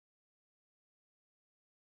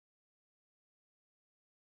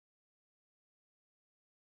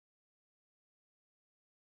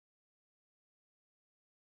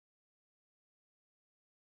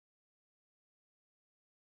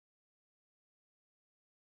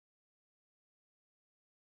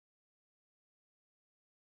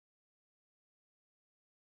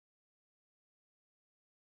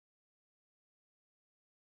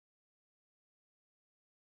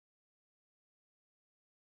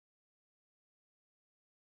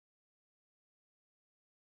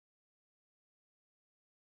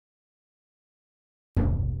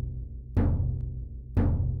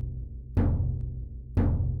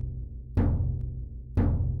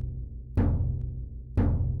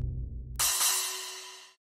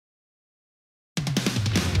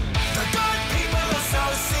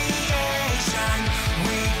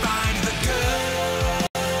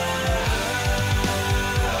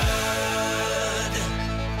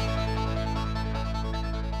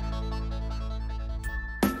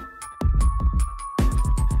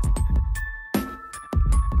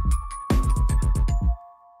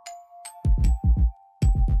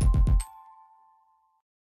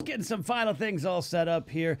Getting some final things all set up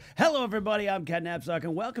here. Hello, everybody. I'm Ken Napzok,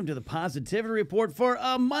 and welcome to the Positivity Report for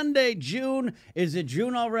a Monday, June. Is it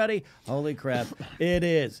June already? Holy crap, it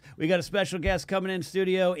is. We got a special guest coming in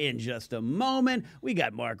studio in just a moment. We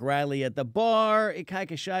got Mark Riley at the bar.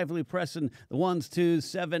 GPACharity pressing the 1s, 2s,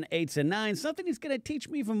 7s, 8s, and 9s. Something he's going to teach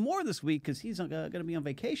me even more this week because he's going to be on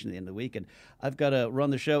vacation at the end of the week, and I've got to run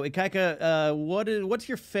the show. Ikaika, what's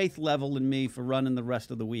your faith level in me for running the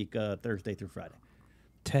rest of the week, Thursday through Friday?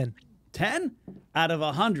 10. 10 out of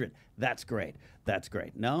 100. That's great. That's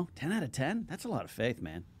great. No? 10 out of 10? That's a lot of faith,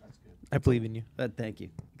 man. That's good. I believe in you. Thank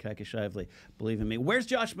you. GPACharity, believe in me. Where's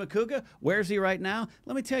Josh Macuga? Where's he right now?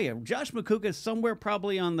 Let me tell you, Josh Macuga is somewhere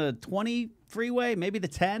probably on the 20 freeway, maybe the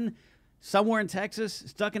 10, somewhere in Texas,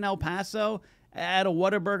 stuck in El Paso at a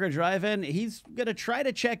Whataburger drive-in. He's going to try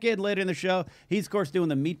to check in later in the show. He's, of course, doing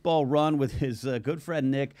the meatball run with his good friend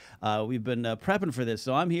Nick. We've been prepping for this,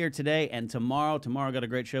 so I'm here today and tomorrow. Tomorrow, got a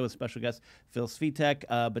great show with special guest Phil Svitek,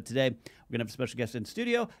 but today we're going to have a special guest in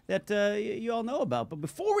studio that you all know about. But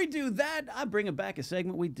before we do that, I'm bringing back a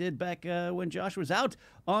segment we did back when Josh was out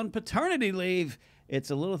on paternity leave. It's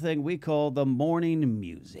a little thing we call the morning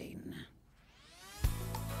musing.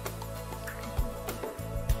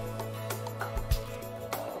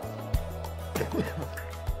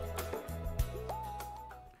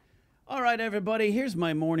 All right, everybody, here's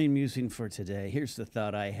my morning musing for today. Here's the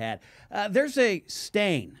thought I had. There's a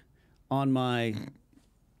stain on my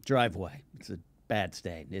driveway. It's a bad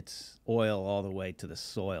stain. It's oil all the way to the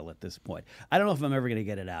soil at this point. I don't know if I'm ever going to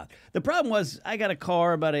get it out. The problem was I got a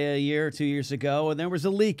car about a year or 2 years ago, and there was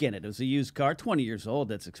a leak in it. It was a used car, 20 years old.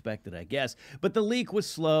 That's expected, I guess. But the leak was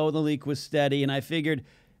slow. The leak was steady, and I figured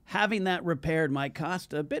having that repaired might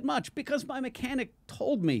cost a bit much because my mechanic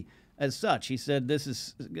told me as such. He said,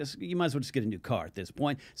 you might as well just get a new car at this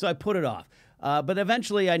point. So I put it off. But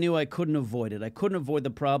eventually I knew I couldn't avoid it. I couldn't avoid the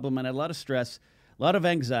problem, and I had a lot of stress, a lot of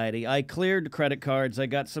anxiety. I cleared credit cards. I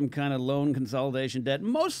got some kind of loan consolidation debt,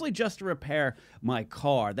 mostly just to repair my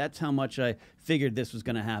car. That's how much I figured this was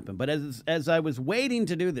going to happen. But as I was waiting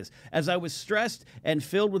to do this, as I was stressed and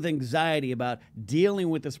filled with anxiety about dealing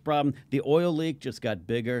with this problem, the oil leak just got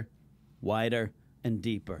bigger, wider, and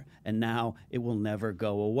deeper. And now it will never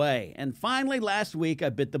go away. And finally, last week, I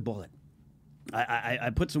bit the bullet.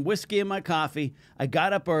 I put some whiskey in my coffee. I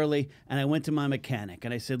got up early, and I went to my mechanic.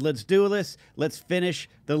 And I said, let's do this. Let's finish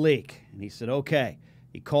the leak. And he said, okay.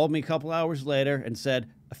 He called me a couple hours later and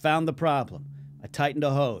said, I found the problem. I tightened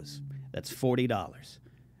a hose. That's $40.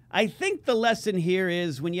 I think the lesson here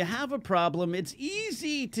is when you have a problem, it's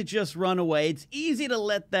easy to just run away. It's easy to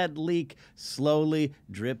let that leak slowly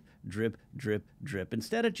drip, drip, drip, drip,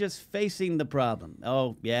 instead of just facing the problem.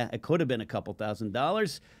 Oh, yeah, it could have been a couple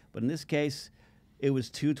 $1,000s, but in this case, it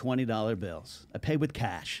was two $20 bills. I paid with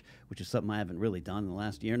cash, which is something I haven't really done in the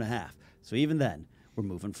last year and a half. So even then, we're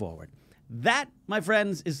moving forward. That, my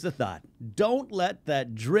friends, is the thought. Don't let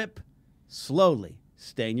that drip slowly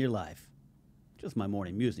stain your life. Just my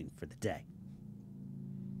morning musing for the day.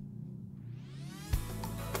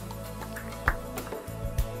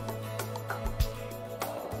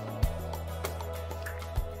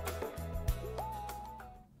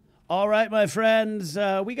 All right, my friends,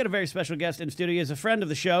 we got a very special guest in studio. He's a friend of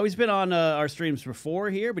the show. He's been on our streams before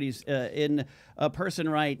here, but he's in person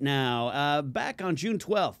right now. Back on June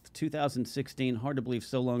 12th, 2016, hard to believe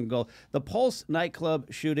so long ago, the Pulse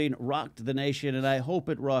nightclub shooting rocked the nation, and I hope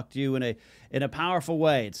it rocked you in a powerful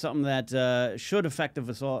way. It's something that should have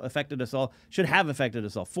affected us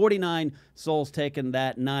all. 49 souls taken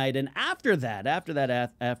that night, and after that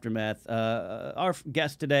aftermath, our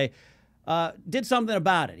guest today did something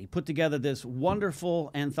about it. He put together this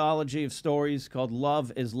wonderful anthology of stories called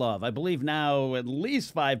Love is Love. I believe now at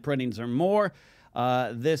least 5 printings or more.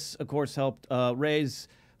 This, of course, helped raise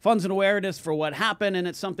funds and awareness for what happened, and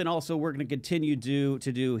it's something also we're going to continue to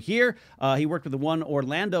do here. He worked with the One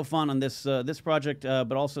Orlando Fund on this project,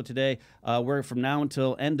 but also today, we're from now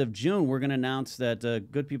until end of June, we're going to announce that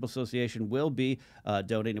Good People Association will be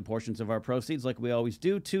donating portions of our proceeds, like we always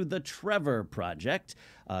do, to the Trevor Project,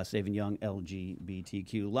 saving young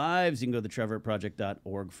LGBTQ lives. You can go to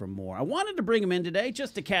thetrevorproject.org for more. I wanted to bring him in today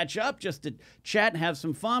just to catch up, just to chat and have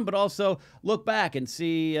some fun, but also look back and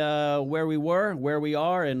see where we were, where we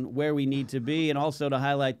are, and where we need to be, and also to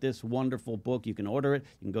highlight this wonderful book. You can order it.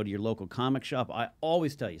 You can go to your local comic shop. I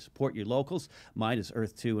always tell you, support your locals. Mine is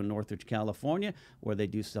Earth 2 in Northridge, California, where they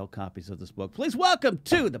do sell copies of this book. Please welcome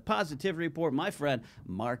to the Positivity Report, my friend,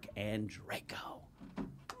 Marc Andreyko.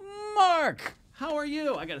 Mark, How are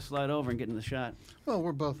you? I got to slide over and get in the shot. Well,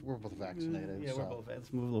 we're both vaccinated. Yeah, so. we're both.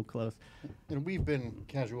 Let's move a little close. And we've been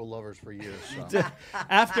casual lovers for years. So.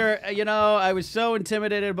 After, I was so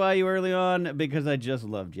intimidated by you early on because I just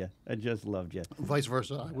loved you. I just loved you. Vice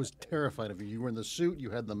versa. I was terrified of you. You were in the suit. You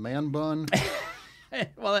had the man bun.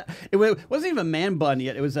 Well, it wasn't even a man bun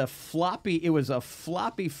yet. It was a floppy,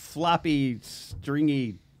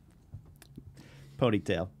 stringy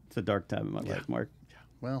ponytail. It's a dark time in my life, Mark.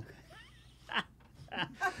 Well.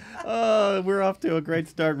 We're off to a great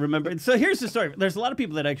start. Remember, so here's the story. There's a lot of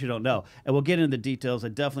people that actually don't know, and we'll get into the details. I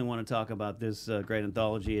definitely want to talk about this great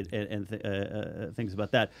anthology and things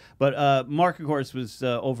about that. But Mark, of course, was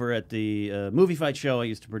over at the movie fight show I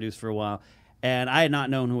used to produce for a while, and I had not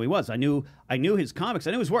known who he was. I knew his comics.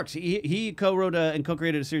 I knew his works. He co-wrote and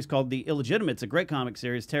co-created a series called The Illegitimate. It's a great comic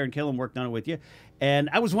series. Taran Killam worked on it with you, and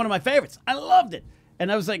I was one of my favorites. I loved it. And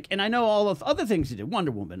I was like, and I know all of other things you did, Wonder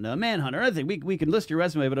Woman, Manhunter, everything. We can list your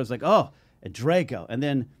resume, but I was like, oh, Andreyko. And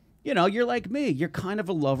then, you're like me. You're kind of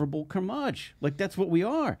a lovable curmudgeon. Like, that's what we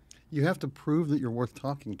are. You have to prove that you're worth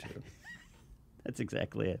talking to. That's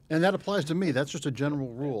exactly it. And that applies to me. That's just a general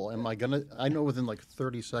rule. I know within like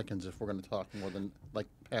 30 seconds if we're going to talk more than like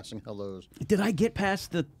passing hellos. Did I get past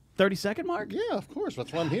the 30-second mark? Yeah, of course.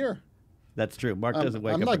 That's why I'm here. That's true. Mark doesn't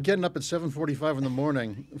wake up. I'm not getting up at 7:45 in the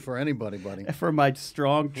morning for anybody, buddy. For my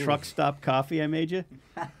strong truck stop coffee I made you?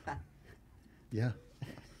 Yeah.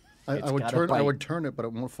 I would turn it, but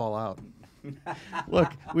it won't fall out. Look,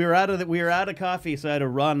 we were out of coffee, so I had to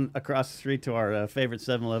run across the street to our favorite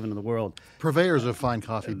 7-Eleven in the world. Purveyors of fine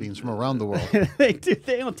coffee beans from around the world. They do.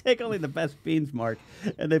 They don't take only the best beans, Mark,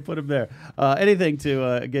 and they put them there. Anything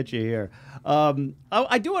to get you here.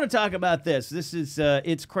 I do want to talk about this. This is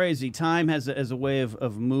it's crazy. Time has a way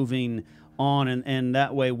of moving on, and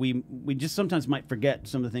that way we just sometimes might forget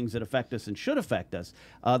some of the things that affect us and should affect us.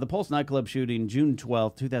 The Pulse nightclub shooting, June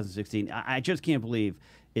 12th, 2016. I just can't believe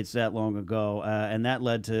it's that long ago, and that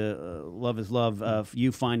led to Love is Love,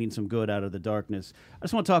 you finding some good out of the darkness. I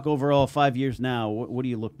just want to talk overall, 5 years now, what do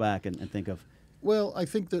you look back and think of? Well, I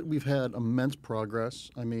think that we've had immense progress.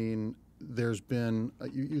 I mean, there's been,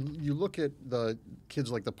 you look at the kids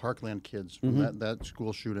like the Parkland kids from that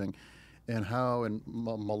school shooting, and how, and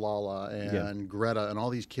Malala and Greta and all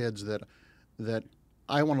these kids that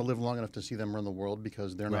I want to live long enough to see them run the world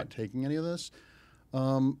because they're not taking any of this.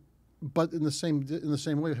 But in the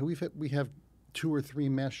same way, we have 2 or 3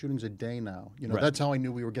 mass shootings a day now. That's how I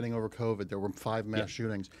knew we were getting over COVID. There were 5 mass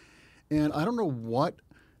shootings, and I don't know what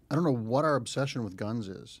our obsession with guns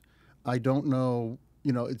is. I don't know.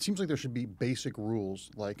 It seems like there should be basic rules,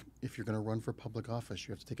 like if you're going to run for public office,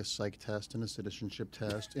 you have to take a psych test and a citizenship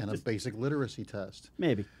test and a basic literacy test.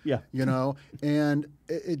 Maybe, yeah. And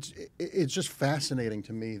it's just fascinating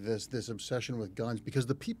to me, this obsession with guns, because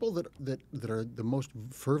the people that are the most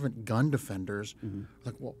fervent gun defenders,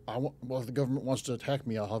 like, well, if the government wants to attack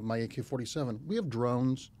me, I'll have my AK-47. We have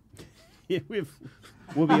drones. Yeah,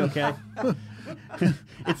 we'll be okay.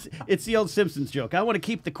 It's the old Simpsons joke. I want to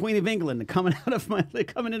keep the Queen of England coming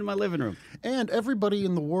into my living room. And everybody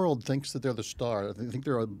in the world thinks that they're the star. They think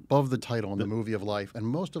they're above the title in the movie of life, and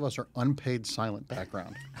most of us are unpaid silent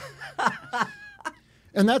background.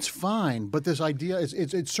 And that's fine, but this idea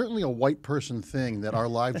it's certainly a white person thing that our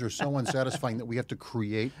lives are so unsatisfying that we have to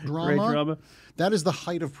create drama. Great drama. That is the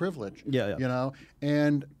height of privilege. Yeah.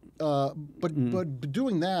 And but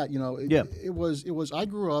doing that, it was. I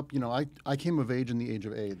grew up. I came of age in the age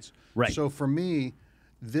of AIDS. Right. So for me,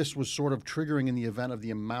 this was sort of triggering in the event of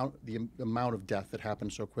the amount of death that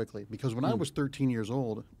happened so quickly. Because when I was 13 years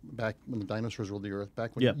old, back when the dinosaurs ruled the earth,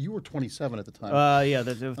 back when you were 27 at the time.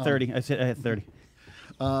 That's 30. I said I had 30.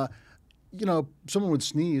 Someone would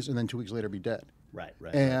sneeze and then 2 weeks later be dead. Right.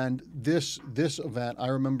 And this event, I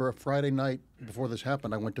remember a Friday night before this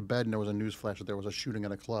happened, I went to bed and there was a news flash that there was a shooting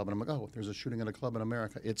at a club. And I'm like, oh, there's a shooting at a club in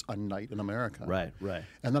America. It's a night in America. Right.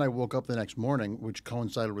 And then I woke up the next morning, which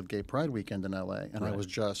coincided with Gay Pride weekend in L.A., and I was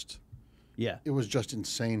just, it was just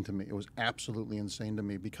insane to me. It was absolutely insane to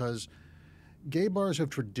me because gay bars have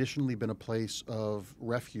traditionally been a place of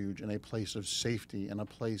refuge and a place of safety and a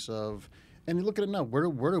place of... And you look at it now.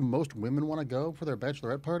 Where do most women want to go for their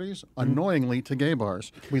bachelorette parties? Annoyingly, to gay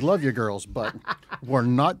bars. We love you girls, but we're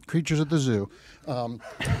not creatures at the zoo.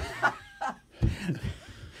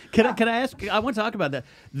 Can I ask? I want to talk about that.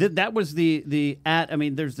 That was the at. I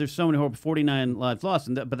mean, there's so many horrible 49 lives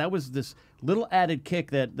lost, but that was this little added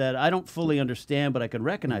kick that I don't fully understand, but I can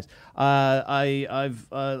recognize. I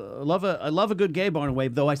love a good gay barn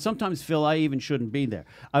wave, though I sometimes feel I even shouldn't be there.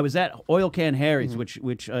 I was at Oil Can Harry's,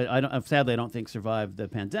 which sadly I don't think survived the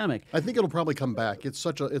pandemic. I think it'll probably come back. It's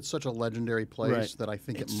such a legendary place that I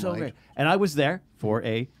think it's so might. great. And I was there for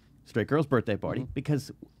a straight girl's birthday party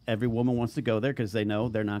because every woman wants to go there because they know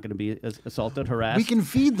they're not going to be assaulted, harassed. We can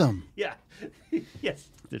feed them. Yeah. Yes.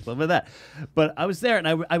 There's a little bit of that. But I was there, and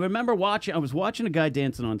I remember I was watching a guy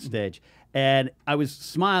dancing on stage, and I was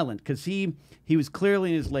smiling because he was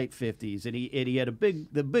clearly in his late 50s, and he had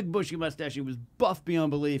the big bushy mustache. He was buff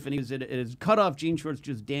beyond belief, and he was in his cut-off jean shorts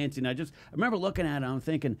just dancing. I remember looking at him, I'm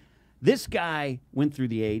thinking, this guy went through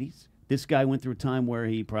the 80s. This guy went through a time where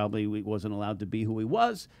he probably wasn't allowed to be who he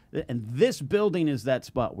was, and this building is that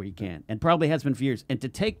spot where he can, and probably has been for years. And to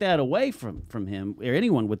take that away from him or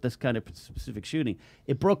anyone with this kind of specific shooting,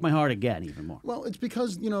 it broke my heart again even more. Well, it's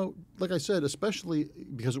because, like I said, especially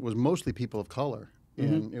because it was mostly people of color,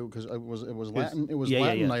 and because it was Latin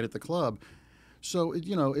Latin night at the club, so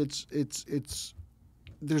it's.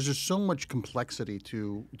 There's just so much complexity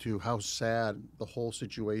to how sad the whole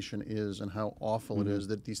situation is and how awful it is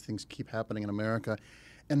that these things keep happening in America.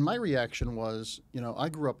 And my reaction was, I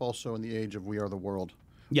grew up also in the age of We Are the World,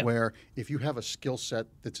 where if you have a skill set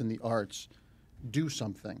that's in the arts, do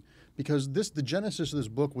something. Because the genesis of this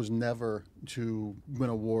book was never to win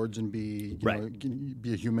awards and be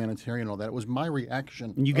be a humanitarian and all that. It was my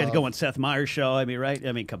reaction. And you got to go on Seth Meyers' show. I mean, right?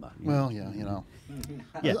 I mean, come on. Well,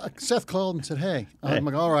 Seth called and said, "Hey." I'm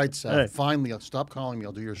like, "All right, Seth. Finally, stop calling me.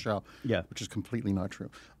 I'll do your show." Yeah, which is completely not true.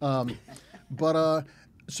 So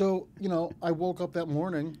I woke up that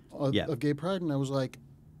morning of Gay Pride, and I was like,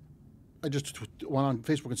 I just went on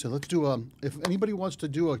Facebook and said, "Let's do if anybody wants to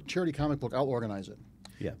do a charity comic book, I'll organize it."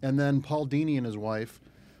 Yeah. And then Paul Dini and his wife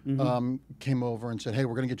came over and said, "Hey,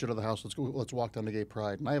 we're going to get you to the house. Let's walk down to Gay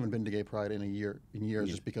Pride." And I haven't been to Gay Pride in years,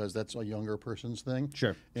 just because that's a younger person's thing.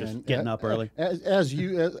 Sure. Just getting up early. As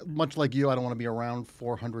you, much like you, I don't want to be around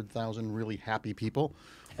 400,000 really happy people.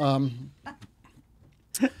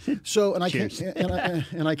 So, and I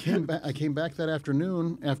came back that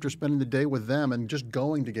afternoon after spending the day with them and just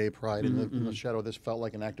going to Gay Pride in the shadow. This felt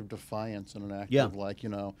like an act of defiance and an act of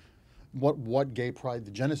what Gay Pride,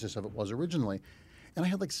 the genesis of it was originally. And I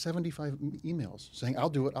had like 75 emails saying, "I'll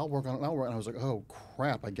do it, I'll work on it, I'll work." And I was like, "Oh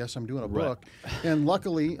crap, I guess I'm doing a book." And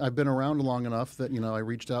luckily, I've been around long enough that I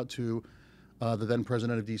reached out to the then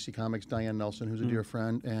president of DC Comics, Diane Nelson, who's a dear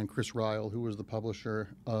friend, and Chris Ryle, who was the publisher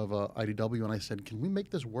of IDW, and I said, "Can we make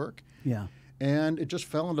this work?" Yeah. And it just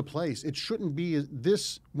fell into place. It shouldn't be.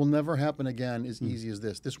 This will never happen again as easy as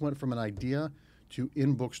this. This went from an idea to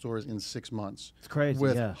in bookstores in 6 months. It's crazy.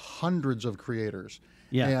 With hundreds of creators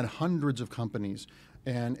and hundreds of companies,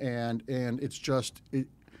 and it's just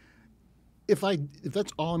if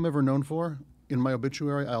that's all I'm ever known for in my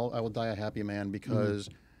obituary, I will die a happy man, because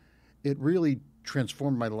it really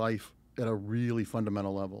transformed my life at a really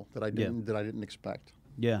fundamental level that I didn't expect.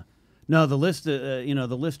 Yeah. No, the list,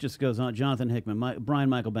 the list just goes on. Jonathan Hickman, Brian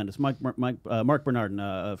Michael Bendis, Mark Bernardin,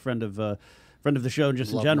 a friend of the show,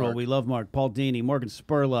 just in general. Mark. We love Mark. Paul Dini, Morgan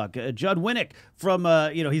Spurlock, Judd Winnick from,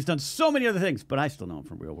 he's done so many other things, but I still know him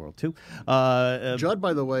from Real World, too. Judd,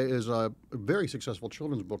 by the way, is a very successful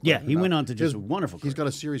children's book. Yeah, he went on to just wonderful. He's got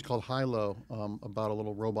a series called Hilo about a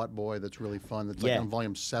little robot boy that's really fun. That's like on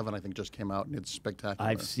volume 7, I think, just came out, and it's spectacular.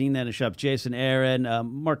 I've seen that in shops. Jason Aaron,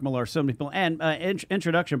 Mark Millar, so many people, and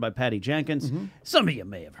introduction by Patty Jenkins. Some of you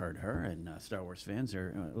may have heard her, and Star Wars fans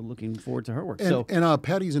are looking forward to her work. And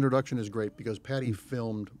Patty's introduction is great, because Patty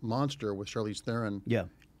filmed Monster with Charlize Theron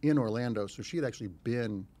in Orlando, so she had actually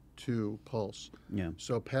been to Pulse. Yeah.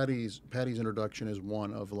 So Patty's introduction is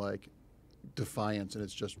one of like defiance, and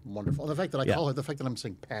it's just wonderful. And the fact that I call her, the fact that I'm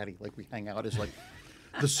saying Patty, like we hang out, is like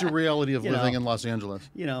the surreality of living in Los Angeles.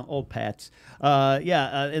 Old Pats.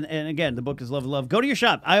 And again, the book is Love, Love. Go to your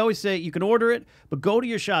shop. I always say you can order it, but go to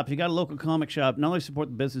your shop. If you got a local comic shop, not only support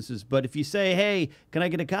the businesses, but if you say, "Hey, can I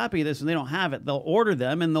get a copy of this?" and they don't have it, they'll order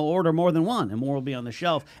them, and they'll order more than one, and more will be on the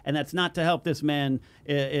shelf. And that's not to help this man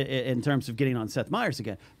in terms of getting on Seth Meyers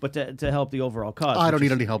again, but to help the overall cause. I don't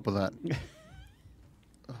need any help with that.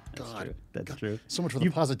 God, that's true. So much for the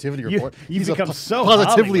positivity report. You've become so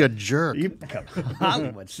positively Hollywood. A jerk. You've become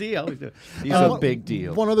Hollywood. See, I always do. He's a big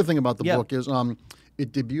deal. One other thing about the book is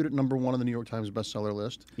it debuted at #1 on the New York Times bestseller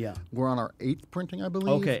list. Yeah, we're on our 8th printing, I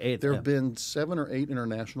believe. Okay, 8th. There have been 7 or 8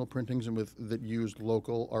 international printings that used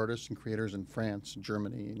local artists and creators in France,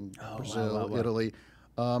 Germany, and Brazil, Italy,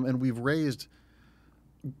 and we've raised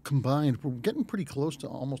combined, we're getting pretty close to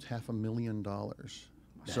almost $500,000.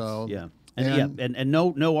 So yeah. And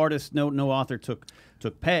no artist, no author took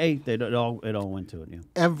pay. It all went to it. Yeah.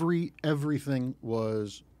 Everything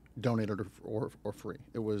was donated or free.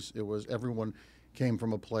 It was everyone came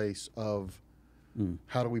from a place of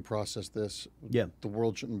how do we process this? Yeah. The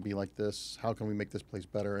world shouldn't be like this. How can we make this place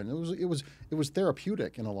better? And it was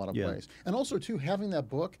therapeutic in a lot of ways. And also too, having that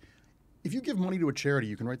book, if you give money to a charity,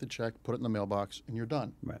 you can write the check, put it in the mailbox, and you're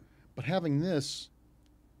done. Right. But having this,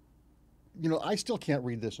 I still can't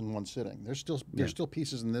read this in one sitting. There's still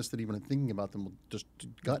pieces in this that even thinking about them will just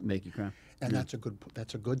gut Make you cry. and that's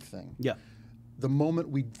a good thing. Yeah. The moment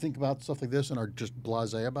we think about stuff like this and are just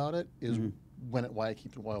blasé about it is why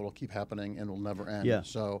it'll keep happening and will never end. Yeah.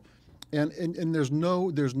 So, and there's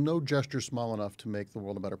no gesture small enough to make the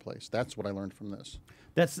world a better place. That's what I learned from this.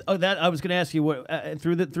 That I was going to ask you what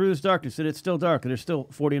through this darkness, and it's still dark. There's still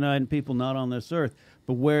 49 people not on this earth.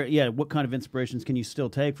 But what kind of inspirations can you still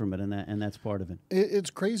take from it? And that's part of it. It's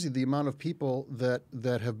crazy the amount of people that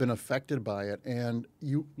have been affected by it, and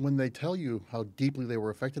when they tell you how deeply they were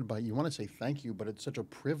affected by it, you want to say thank you, but it's such a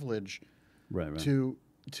privilege, Right. to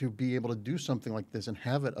be able to do something like this and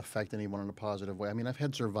have it affect anyone in a positive way. I mean, I've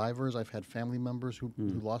had survivors, I've had family members who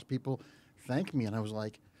lost people thank me, and I was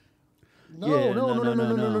like, no.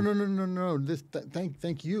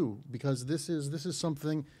 Thank you, because this is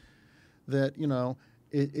something that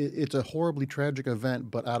it's a horribly tragic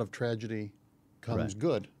event, but out of tragedy comes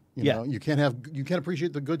good. You can't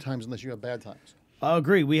appreciate the good times unless you have bad times. I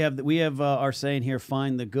agree. We have our saying here: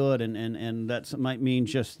 find the good, and that might mean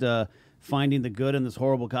just finding the good in this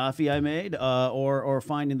horrible coffee I made, or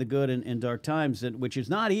finding the good in dark times, which is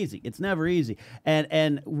not easy. It's never easy.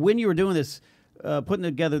 And when you were doing this, putting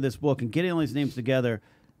together this book and getting all these names together,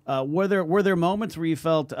 were there moments where you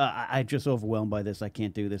felt I'm just overwhelmed by this? I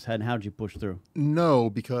can't do this. And how did you push through?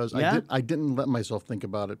 No, because I didn't let myself think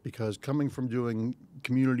about it, because coming from doing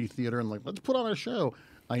community theater and like, let's put on a show,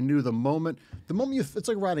 I knew the moment it's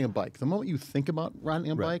like riding a bike. The moment you think about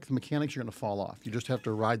riding a bike, the mechanics are going to fall off. You just have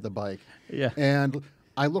to ride the bike. Yeah. And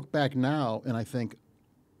I look back now and I think,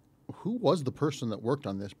 who was the person that worked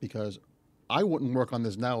on this? Because I wouldn't work on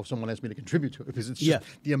this now if someone asked me to contribute to it, because it's just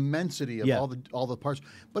the immensity of all the parts.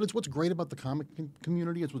 But it's what's great about the comic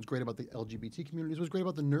community. It's what's great about the LGBT community. It's what's great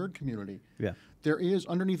about the nerd community. Yeah, there is,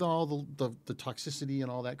 underneath all the toxicity and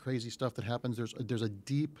all that crazy stuff that happens, there's a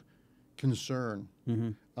deep concern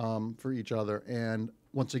for each other. And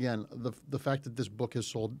once again, the fact that this book has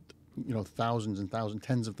sold thousands and thousands,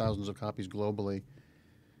 tens of thousands of copies globally,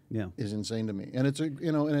 is insane to me. And it's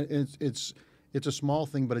a small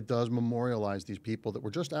thing, but it does memorialize these people that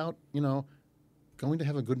were just out, going to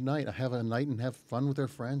have a good night, have a night and have fun with their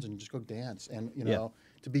friends and just go dance. And,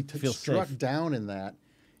 to be struck down in that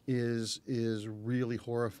is really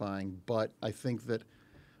horrifying. But I think that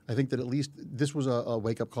at least this was a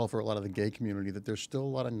wake-up call for a lot of the gay community, that there's still a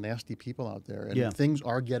lot of nasty people out there. And things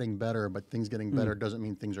are getting better, but things getting better doesn't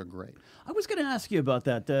mean things are great. I was going to ask you about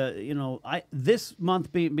that. This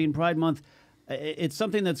month being Pride Month, it's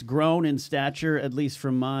something that's grown in stature, at least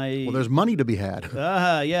from my... Well, there's money to be had.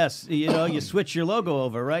 Yes. You switch your logo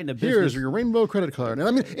over, right? In a business. Here's your rainbow credit card. And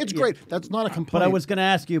I mean, it's great. That's not a complaint. But I was going to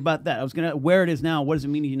ask you about that. I was going to, where it is now, what does it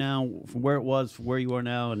mean to you now, from where it was, from where you are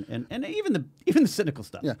now, and even the cynical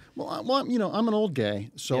stuff. Yeah. Well, I'm an old gay,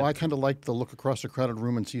 so I kind of like to look across a crowded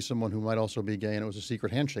room and see someone who might also be gay, and it was a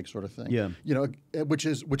secret handshake sort of thing. Yeah. Which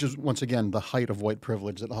is once again the height of white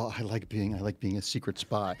privilege, that I like being a secret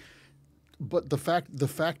spy. But the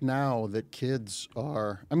fact now that kids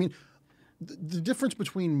are, I mean, the difference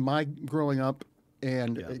between my growing up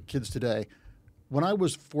and kids today, when I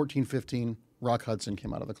was 14, 15, Rock Hudson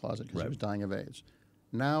came out of the closet because he was dying of AIDS.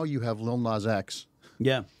 Now you have Lil Nas X,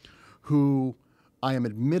 who I am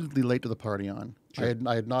admittedly late to the party on. Sure.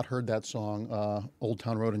 I had not heard that song, Old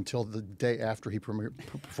Town Road, until the day after he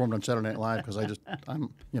performed on Saturday Night Live, because I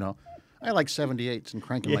like 78s and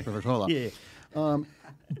cranking like a Rotolo.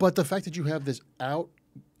 But the fact that you have this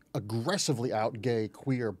aggressively out gay,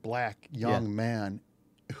 queer, black, young man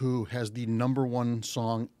who has the #1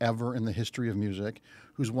 song ever in the history of music,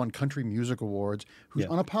 who's won country music awards, who's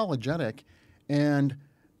unapologetic, and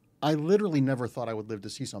I literally never thought I would live to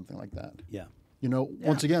see something like that. Yeah.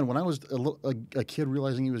 Once again, when I was a kid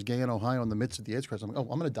realizing he was gay in Ohio in the midst of the AIDS crisis, I'm like, I'm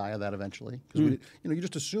going to die of that eventually. Because you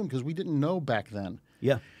just assume, because we didn't know back then.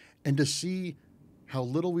 Yeah. And to see how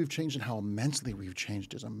little we've changed and how immensely we've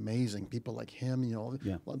changed is amazing. People like him,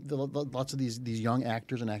 lots of these young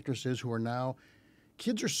actors and actresses who are now,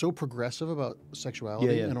 kids are so progressive about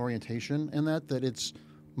sexuality and orientation, and that it's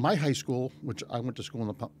my high school, which I went to school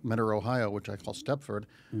in Mentor, Ohio, which I call Stepford,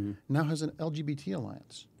 now has an LGBT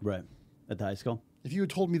alliance. Right. At the high school? If you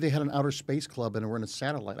had told me they had an outer space club and were in a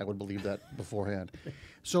satellite, I would believe that beforehand.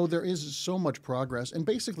 So there is so much progress, and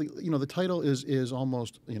basically, the title is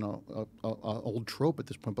almost a old trope at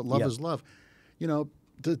this point. But love is love.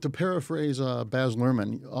 To paraphrase Baz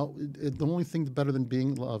Luhrmann, the only thing better than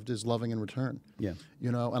being loved is loving in return. Yeah.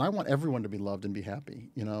 And I want everyone to be loved and be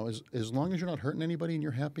happy. As long as you're not hurting anybody and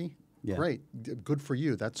you're happy, great, good for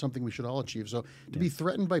you. That's something we should all achieve. So to be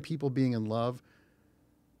threatened by people being in love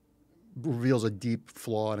reveals a deep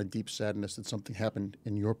flaw and a deep sadness that something happened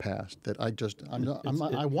in your past that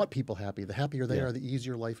I want people happy. The happier they are, the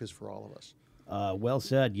easier life is for all of us. Well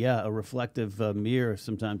said. Yeah, a reflective mirror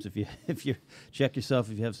sometimes if you check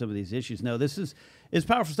yourself if you have some of these issues. No, this is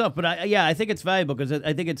powerful stuff, but I think it's valuable because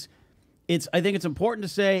I think it's important to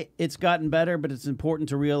say it's gotten better, but it's important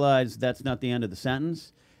to realize that's not the end of the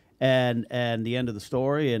sentence. And the end of the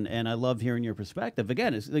story, and I love hearing your perspective.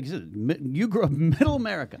 Again, it's like you said, you grew up middle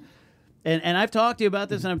America. And I've talked to you about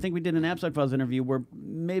this, and I think we did an Napzok Files interview where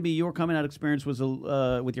maybe your coming out experience was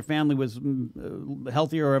with your family was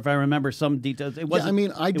healthier, or if I remember some details. It wasn't. Yeah,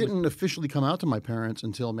 I didn't officially come out to my parents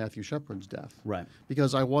until Matthew Shepard's death. Right.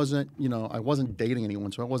 Because I wasn't dating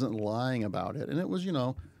anyone, so I wasn't lying about it. And it was,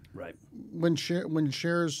 right. When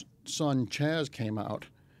Cher's son Chaz came out,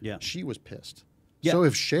 she was pissed. Yeah. So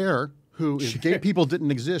if Cher, who if gay people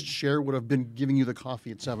didn't exist, Cher would have been giving you the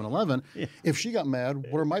coffee at 7-Eleven. Yeah. If she got mad,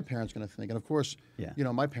 what are my parents going to think? And of course,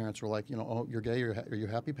 my parents were like, oh, you're gay, are you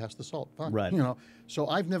happy? Pass the salt. Fine. Right. So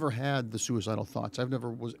I've never had the suicidal thoughts. I've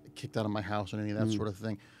never was kicked out of my house and any of that sort of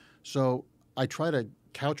thing. So I try to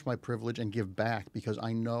couch my privilege and give back because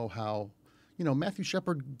I know how, Matthew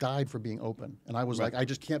Shepard died for being open. And I was like, I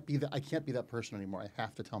just can't be that. I can't be that person anymore. I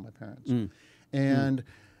have to tell my parents. And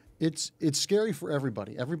it's scary for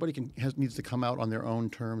everybody. Everybody needs to come out on their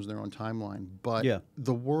own terms, their own timeline. But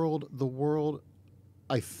the world,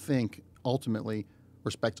 I think, ultimately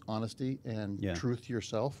respects honesty and truth to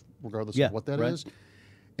yourself, regardless of what that is.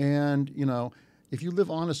 And if you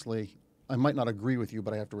live honestly, I might not agree with you,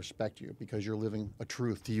 but I have to respect you because you're living a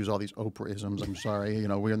truth. To use all these Oprah-isms, I'm sorry.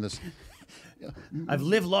 We're in this. I've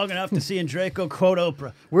lived long enough to see Andreyko quote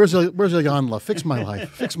Oprah. Where's Yanla? Fix my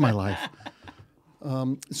life. Fix my life.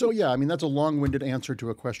 That's a long-winded answer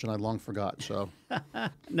to a question I long forgot. So,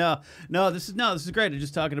 no, this is great. I'm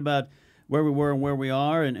just talking about where we were and where we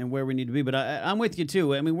are and where we need to be. But I'm with you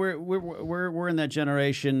too. I mean, we're in that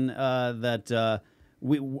generation that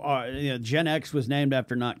we are. Gen X was named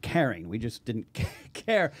after not caring. We just didn't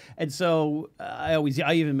care, and so I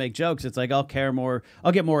even make jokes. It's like I'll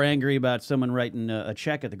get more angry about someone writing a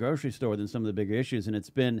check at the grocery store than some of the bigger issues, and it's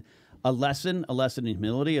been a lesson in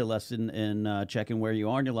humility, a lesson in checking where you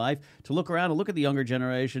are in your life, to look around and look at the younger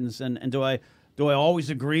generations. And do I always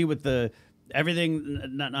agree with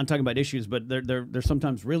everything? I'm talking about issues, but they're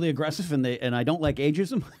sometimes really aggressive, and I don't like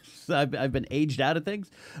ageism. So I've been aged out of things.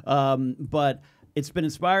 But it's been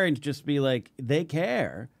inspiring to just be like, they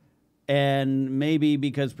care. And maybe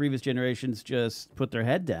because previous generations just put their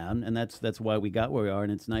head down, and that's why we got where we are.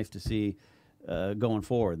 And it's nice to see going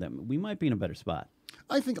forward that we might be in a better spot.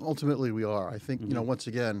 I think ultimately we are. I think, once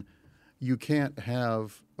again, you can't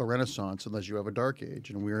have a renaissance unless you have a dark age,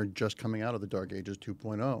 and we're just coming out of the dark ages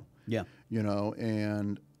 2.0. Yeah.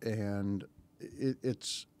 And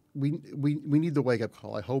it's we need the wake up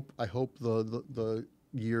call. I hope the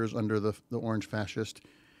years under the orange fascist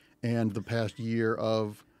and the past year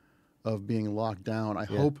of being locked down, I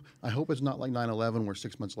hope it's not like 9/11 where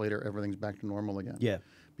 6 months later everything's back to normal again. Yeah.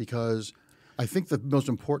 Because I think the most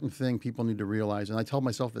important thing people need to realize, and I tell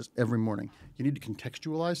myself this every morning, you need to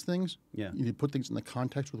contextualize things. Yeah. You need to put things in the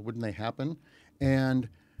context with when they happen. And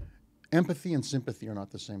empathy and sympathy are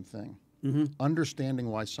not the same thing.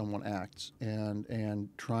 Understanding why someone acts and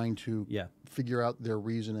trying to figure out their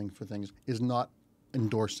reasoning for things is not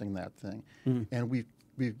endorsing that thing. And we've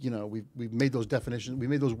made those definitions, we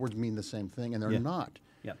made those words mean the same thing, and they're not.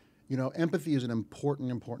 Yeah. Empathy is an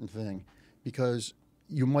important thing because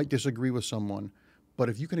you might disagree with someone, but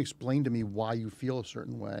if you can explain to me why you feel a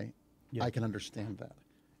certain way, I can understand that.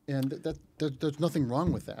 And there's nothing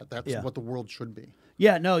wrong with that. That's what the world should be.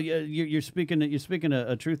 Yeah, no, you're speaking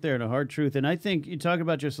a truth there and a hard truth. And I think you talk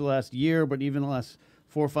about just the last year, but even the last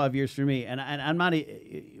 4 or 5 years for me. And I'm not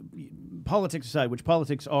politics aside, which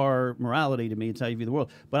politics are morality to me. It's how you view the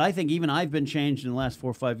world. But I think even I've been changed in the last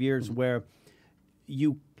 4 or 5 years where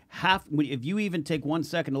if you even take 1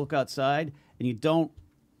 second to look outside and you don't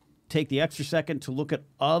take the extra second to look at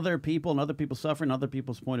other people and other people's suffering, other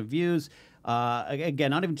people's point of views.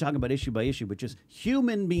 Again, not even talking about issue by issue, but just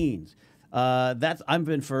human beings. I've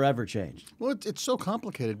been forever changed. Well, it's so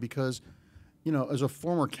complicated because, as a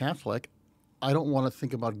former Catholic, I don't want to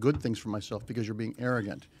think about good things for myself because you're being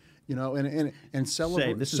arrogant. And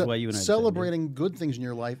Same. This is why you and I celebrating good things in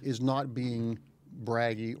your life is not being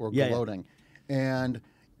braggy or gloating. And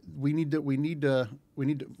we need to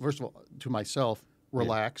first of all, to myself,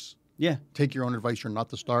 relax. Yeah. Take your own advice. You're not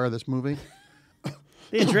the star of this movie.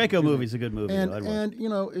 The Andreyko movie's a good movie. And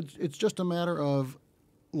it's just a matter of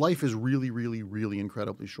life is really, really, really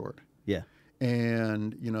incredibly short. Yeah.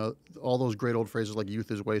 And, all those great old phrases like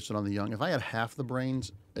youth is wasted on the young. If I had half the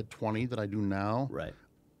brains at 20 that I do now, right,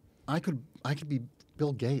 I could be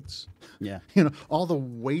Bill Gates. Yeah. All the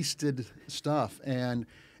wasted stuff. And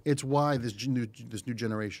it's why this new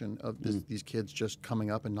generation of these kids just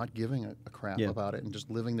coming up and not giving a crap about it and just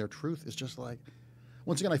living their truth is just like,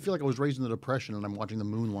 once again, I feel like I was raised in the Depression and I'm watching the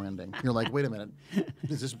moon landing. You're like, wait a minute,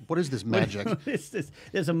 what is this magic?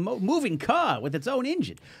 There's a moving car with its own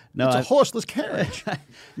engine. No, it's a horseless carriage.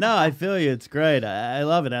 No, I feel you. It's great. I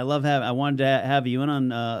love it. I wanted to have you in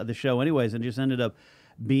on the show anyways, and just ended up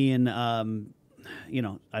being, I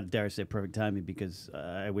dare say perfect timing because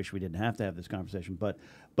I wish we didn't have to have this conversation.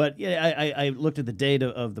 But yeah, I looked at the date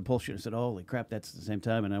of the poll shoot and said, holy crap, that's the same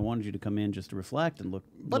time. And I wanted you to come in just to reflect and look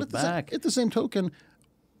back. At the same token,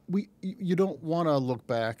 you don't want to look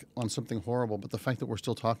back on something horrible, but the fact that we're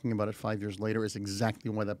still talking about it 5 years later is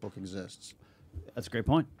exactly why that book exists. That's a great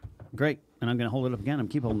point. Great. And I'm going to hold it up again. I'm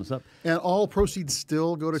keep holding this up. And all proceeds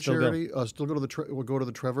still go to charity. Still go to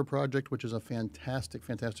the Trevor Project, which is a fantastic,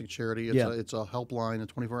 fantastic charity. It's a helpline, a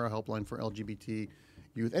 24-hour helpline for LGBT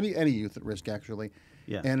youth, any youth at risk, actually.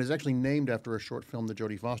 Yeah. And is actually named after a short film that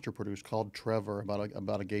Jodie Foster produced called Trevor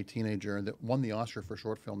about a gay teenager that won the Oscar for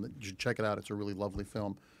short film. You should check it out. It's a really lovely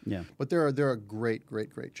film. Yeah. But they're a great, great,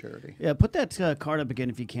 great charity. Yeah, put that card up again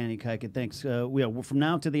if you can, Ikaika. Thanks. From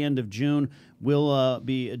now to the end of June, we'll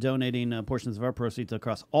be donating portions of our proceeds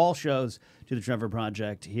across all shows to the Trevor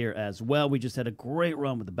Project here as well. We just had a great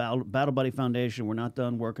run with the Battle Buddy Foundation. We're not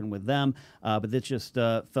done working with them, but this just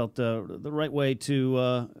felt the right way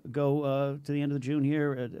to go to the end of June here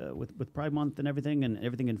with Pride Month and everything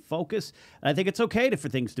in focus. And I think it's okay for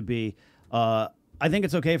things to be. I think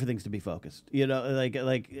it's okay for things to be focused. You have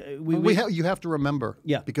to remember.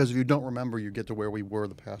 Yeah. Because if you don't remember, you get to where we were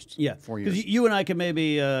the past 4 years. Because you and I can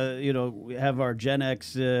maybe have our Gen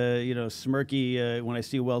X smirky when I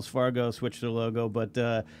see Wells Fargo switch their logo, but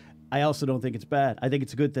I also don't think it's bad. I think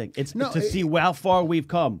it's a good thing. It's to see how far we've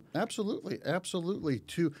come. Absolutely, absolutely.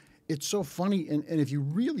 It's so funny, and if you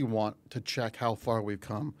really want to check how far we've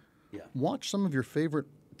come, watch some of your favorite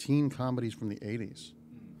teen comedies from the 80s.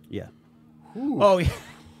 Yeah. Ooh. Oh, yeah.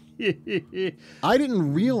 I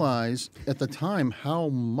didn't realize at the time how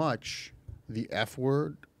much the F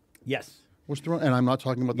word was thrown. And I'm not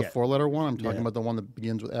talking about the four-letter one. I'm talking about the one that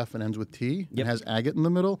begins with F and ends with T and has agate in the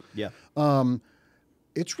middle. Yeah.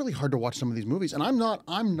 It's really hard to watch some of these movies. And I'm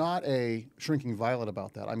not a shrinking violet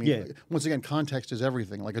about that. I mean, once again, context is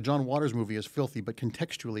everything. Like a John Waters movie is filthy, but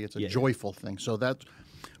contextually it's a joyful thing. So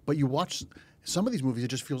but you watch some of these movies, it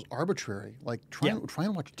just feels arbitrary. Like try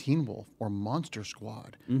and watch Teen Wolf or Monster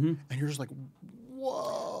Squad, and you're just like,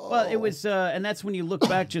 whoa. Well, it was, and that's when you look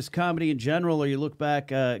back, just comedy in general, or you look back.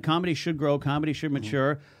 Comedy should grow, comedy should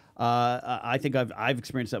mature. I think I've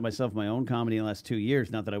experienced that myself in my own comedy in the last 2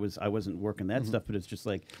 years. Not that I wasn't working that stuff, but it's just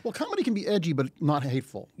like, well, comedy can be edgy but not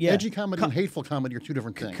hateful. Yeah. Edgy comedy and hateful comedy are two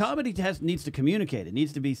different things. Comedy needs to communicate. It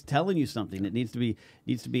needs to be telling you something. It needs to be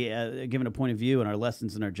given a point of view and our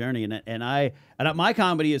lessons and our journey. And my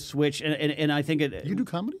comedy is switch. And I think it. You do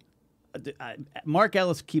comedy? Mark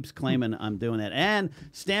Ellis keeps claiming I'm doing that. And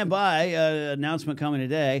stand by, announcement coming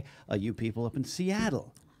today. You people up in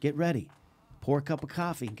Seattle, get ready. Pour a cup of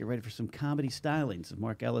coffee. Get ready for some comedy stylings of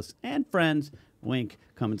Mark Ellis and friends. Wink,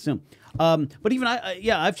 coming soon. But even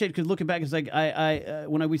I've changed because looking back, it's like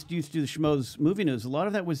when I used to do the Schmoes movie news, a lot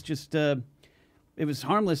of that was just it was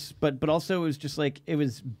harmless, but also it was just like it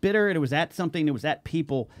was bitter and it was at something, it was at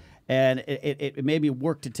people, and it made me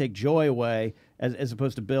work to take joy away as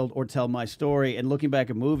opposed to build or tell my story. And looking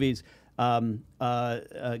back at movies, gay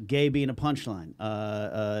being a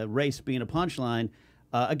punchline, race being a punchline.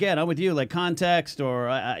 Again, I'm with you. Like context, or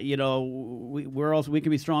we can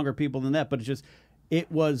be stronger people than that. But it just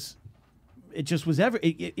was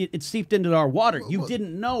it seeped into our water. You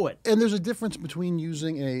didn't know it. And there's a difference between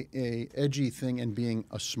using a edgy thing and being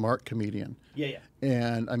a smart comedian. Yeah.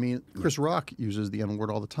 And I mean, Chris Rock uses the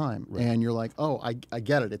N-word all the time, and you're like, oh, I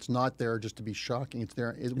get it. It's not there just to be shocking. It's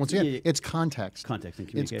there. Once again, it's context. Context and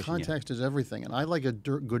communication. It's context is everything. And I like a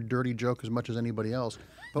good dirty joke as much as anybody else.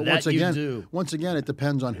 But once again, it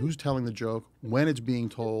depends on who's telling the joke, when it's being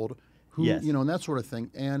told, Who, Yes. and that sort of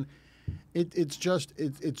thing. And it's just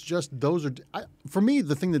those are for me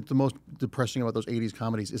the thing that's the most depressing about those '80s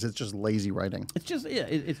comedies is it's just lazy writing. It's just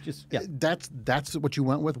That's what you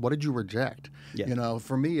went with. What did you reject? Yeah.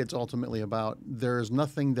 For me, it's ultimately about there's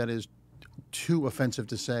nothing that is too offensive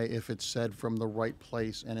to say if it's said from the right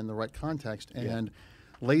place and in the right context. And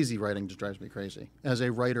lazy writing just drives me crazy. As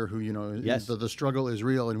a writer who Yes. the struggle is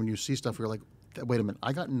real, and when you see stuff, you're like, wait a minute,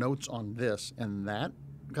 I got notes on this, and that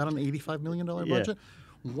got an $85 million budget.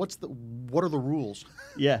 What are the rules?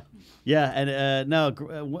 Yeah, and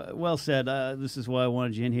well said. This is why I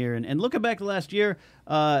wanted you in here. And looking back to last year,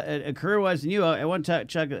 career-wise, and you, I want to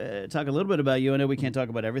talk a little bit about you. I know we can't talk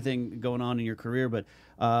about everything going on in your career, but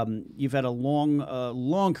you've had a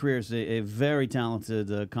long career as a very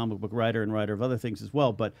talented comic book writer and writer of other things as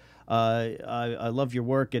well. But I love your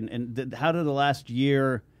work. And how did the last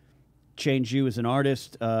year change you as an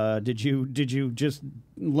artist? Did you just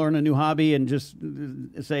learn a new hobby and just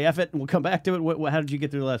say F it and we'll come back to it? How did you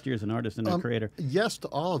get through the last year as an artist and a creator? Yes to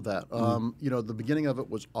all of that. The beginning of it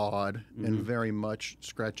was odd and very much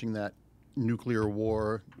scratching that nuclear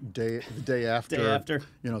war the day after.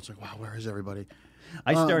 It's like, wow, where is everybody?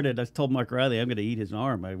 I told Mark Riley I'm going to eat his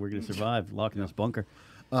arm. We're going to survive locked in this bunker.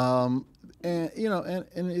 And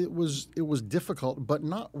it was difficult, but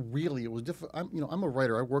not really. It was difficult. I'm a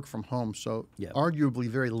writer. I work from home, so arguably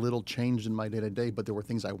very little changed in my day to day. But there were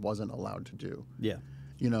things I wasn't allowed to do. Yeah.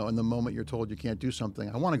 And the moment you're told you can't do something,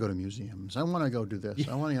 I want to go to museums. I want to go do this.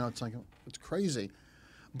 I want it's like it's crazy.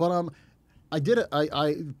 But I did it.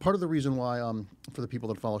 I part of the reason why for the people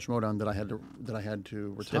that follow Schmodown that I had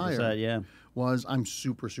to retire Aside, was I'm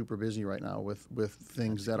super busy right now with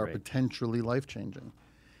things that are potentially life changing.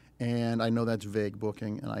 And I know that's vague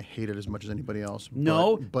booking, and I hate it as much as anybody else.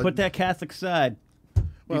 No, but put that Catholic side.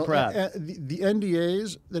 Be proud. The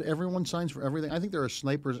NDAs that everyone signs for everything, I think there are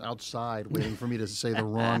snipers outside waiting for me to say the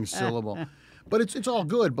wrong syllable. But it's all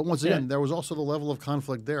good. But once again, there was also the level of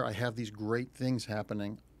conflict there. I have these great things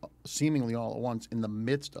happening seemingly all at once in the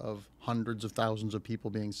midst of hundreds of thousands of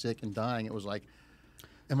people being sick and dying. It was like,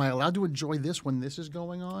 am I allowed to enjoy this when this is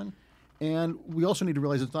going on? And we also need to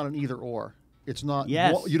realize it's not an either or. It's not.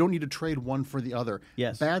 Yes. You don't need to trade one for the other.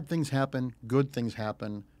 Yes. Bad things happen. Good things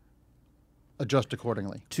happen. Adjust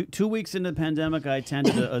accordingly. 2 weeks into the pandemic, I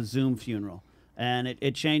attended a Zoom funeral, and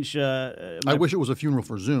it changed. I wish it was a funeral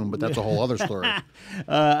for Zoom, but that's a whole other story.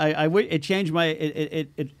 It changed my. I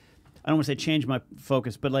don't want to say change my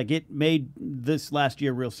focus, but like it made this last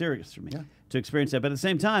year real serious for me to experience that. But at the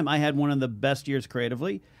same time, I had one of the best years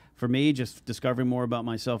creatively. For me, just discovering more about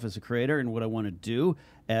myself as a creator and what I want to do.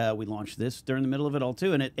 We launched this during the middle of it all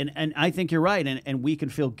too, and I think you're right. And we can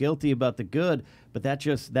feel guilty about the good, but that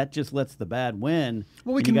just lets the bad win.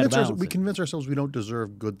 Well, we convince ourselves we don't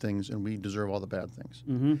deserve good things and we deserve all the bad things.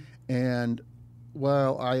 Mm-hmm. And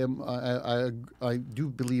while I do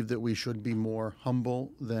believe that we should be more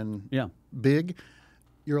humble than big.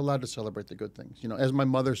 You're allowed to celebrate the good things. As my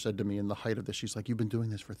mother said to me in the height of this, she's like, "You've been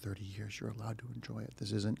doing this for 30 years. You're allowed to enjoy it.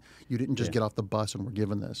 You didn't just get off the bus and were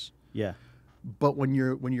given this." Yeah. But when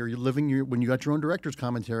you got your own director's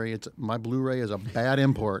commentary, my Blu-ray is a bad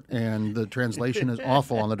import, and the translation is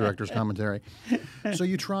awful on the director's commentary. So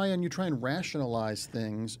you try and rationalize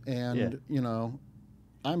things, and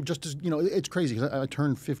I'm just as it's crazy because I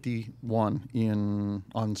turned 51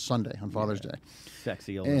 on Sunday on Father's Day.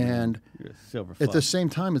 Sexy old and silver. At the same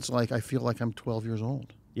time, it's like I feel like I'm 12 years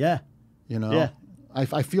old. Yeah.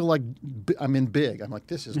 I feel like I'm in big. I'm like,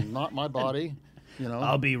 this is not my body.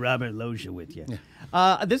 I'll be Robert Loggia with you.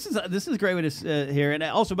 Yeah. This is a great way to hear. And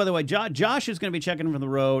also, by the way, Josh is going to be checking in from the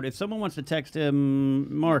road. If someone wants to text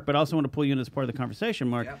him, Mark, but I also want to pull you in as part of the conversation,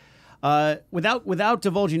 Mark. Yep. Without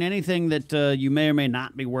divulging anything that you may or may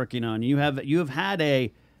not be working on, you have had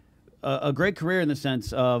a great career in the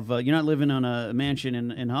sense of you're not living on a mansion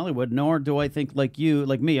in Hollywood, nor do I think like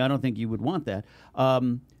me, I don't think you would want that.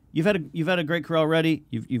 You've had a great career already.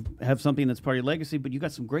 You have something that's part of your legacy, but you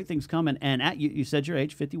got some great things coming. And you said your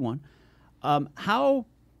age, 51. How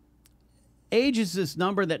age is this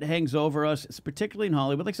number that hangs over us, particularly in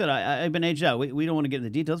Hollywood? Like I said, I've been aged out. We don't want to get into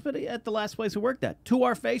the details, but at the last place we worked at, to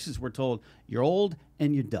our faces, we're told you're old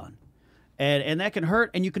and you're done. And that can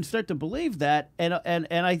hurt, and you can start to believe that. And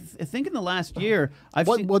I think in the last year,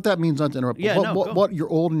 what that means, not to interrupt. Yeah, what you're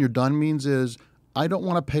old and you're done means is I don't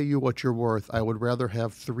want to pay you what you're worth. I would rather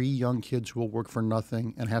have 3 young kids who will work for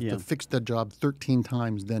nothing and have to fix their job 13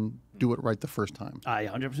 times than do it right the first time. I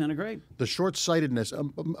 100% agree. The short-sightedness,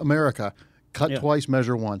 America, cut twice,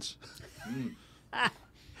 measure once.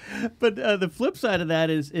 But the flip side of that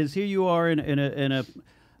is here you are in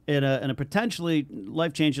in a potentially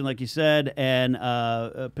life-changing, like you said, and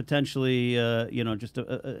potentially, just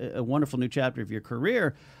a wonderful new chapter of your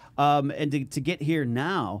career. And to get here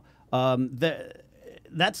now,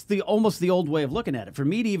 that's almost the old way of looking at it. For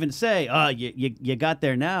me to even say, you got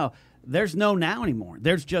there now, there's no now anymore.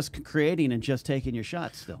 There's just creating and just taking your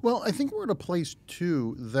shots still. Well, I think we're at a place,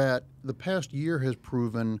 too, that the past year has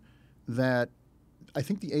proven that I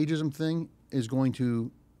think the ageism thing is going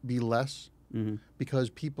to be less. Mm-hmm. Because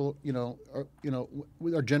people,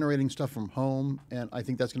 are generating stuff from home, and I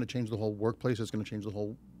think that's going to change the whole workplace. It's going to change the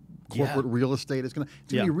whole corporate real estate. It's going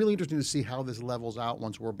to be really interesting to see how this levels out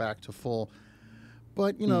once we're back to full.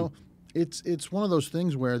 But it's one of those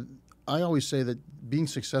things where I always say that being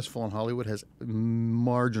successful in Hollywood has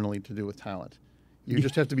marginally to do with talent. You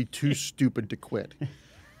just have to be too stupid to quit.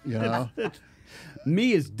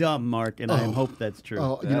 Me is dumb, Mark, and I hope that's true.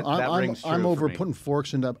 I'm over putting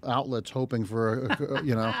forks into outlets, hoping for,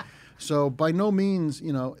 So by no means,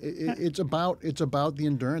 it's about the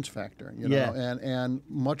endurance factor, and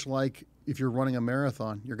much like if you're running a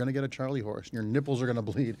marathon, you're going to get a Charlie horse, and your nipples are going to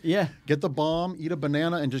bleed. Yeah. Get the bomb, eat a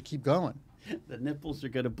banana, and just keep going. The nipples are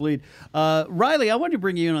going to bleed. Riley, I wanted to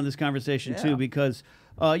bring you in on this conversation too, because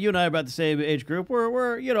you and I are about the same age group.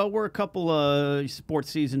 We're a couple sports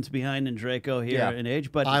seasons behind Andreyko here in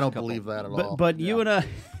age, but I don't believe that at all. But you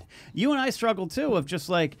and I struggle too of just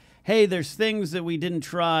like, hey, there's things that we didn't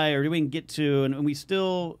try or we didn't get to, and we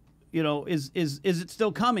still, is it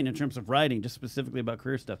still coming in terms of writing, just specifically about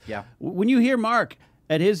career stuff? Yeah. When you hear Mark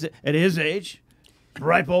at his age,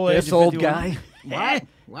 ripe old age, this old 51, guy,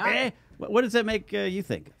 what does that make you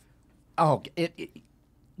think? Oh,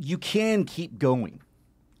 you can keep going,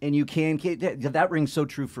 and you can that rings so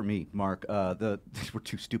true for me, Mark. We're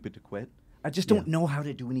too stupid to quit. I just don't know how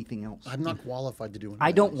to do anything else. I'm not qualified to do anything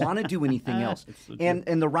I don't want to do anything else. So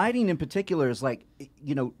and the writing in particular is like,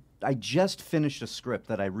 I just finished a script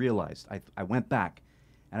that I realized. I went back,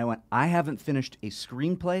 and I haven't finished a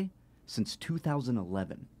screenplay since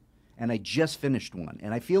 2011. And I just finished one.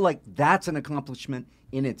 And I feel like that's an accomplishment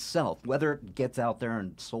in itself. Whether it gets out there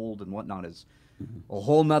and sold and whatnot is a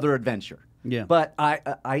whole nother adventure. Yeah. But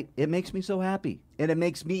it makes me so happy. And it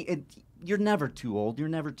makes me, you're never too old. You're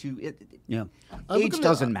never too, age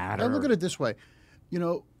doesn't matter. I look at it this way.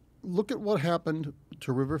 Look at what happened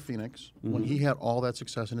to River Phoenix when he had all that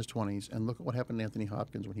success in his 20s, and look at what happened to Anthony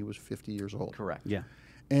Hopkins when he was 50 years old. Correct. Yeah.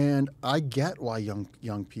 And I get why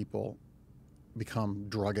young people become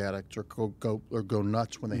drug addicts or go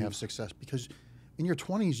nuts when they have success, because in your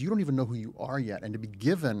 20s you don't even know who you are yet, and to be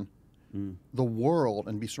given the world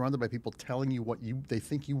and be surrounded by people telling you what they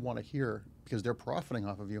think you want to hear because they're profiting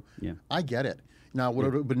off of you. Yeah. I get it. Now, would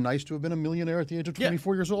it have been nice to have been a millionaire at the age of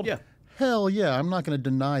 24 years old? Yeah. Hell yeah, I'm not going to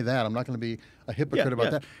deny that. I'm not going to be a hypocrite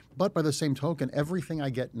about that. But by the same token, everything I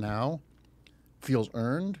get now feels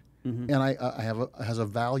earned, and has a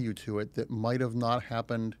value to it that might have not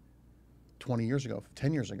happened 20 years ago,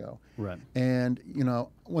 10 years ago. Right. And,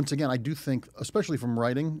 once again, I do think, especially from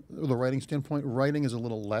the writing standpoint, writing is a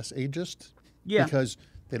little less ageist. Yeah. Because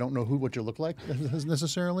they don't know what you look like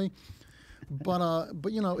necessarily. But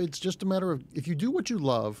it's just a matter of, if you do what you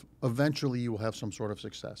love, eventually you will have some sort of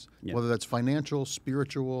success. Yeah. Whether that's financial,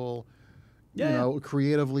 spiritual,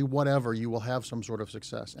 creatively, whatever, you will have some sort of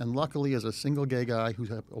success. And luckily, as a single gay guy who's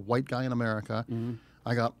a white guy in America,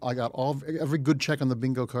 I got every good check on the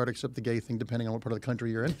bingo card except the gay thing, depending on what part of the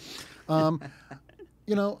country you're in. I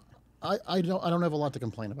don't have a lot to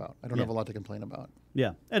complain about. I don't have a lot to complain about.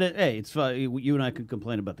 Yeah, and it's fun. You and I could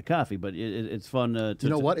complain about the coffee, but it's fun to. You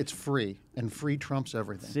know what? It's free, and free trumps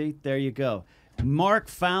everything. See, there you go. Mark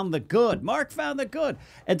found the good. Mark found the good.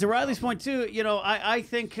 And to Riley's point too, I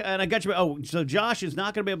think, and I got you. Oh, so Josh is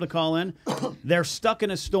not going to be able to call in. They're stuck in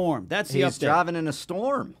a storm. That's the update. He's driving in a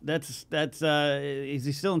storm. That's. Is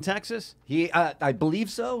he still in Texas? I believe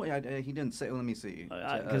so. He didn't say. Let me see.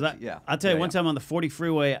 Because I'll tell you, one time on the 40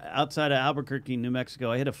 freeway outside of Albuquerque, New Mexico,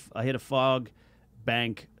 I hit a fog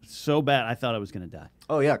bank so bad I thought I was going to die.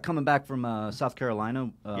 Oh yeah, coming back from South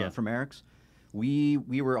Carolina from Eric's. We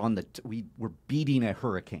were we were beating a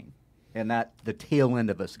hurricane, and the tail end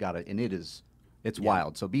of us got it, and it's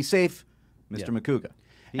wild. So be safe, Mr. Macuga.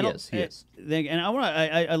 He is. And I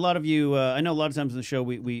want a lot of you. I know a lot of times in the show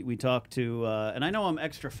we talk to, and I know I'm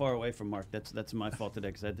extra far away from Mark. That's my fault today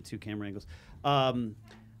because I had the two camera angles.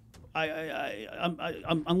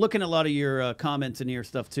 I'm looking at a lot of your comments and your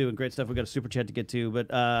stuff too, and great stuff. We've got a super chat to get to,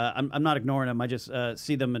 but I'm not ignoring them. I just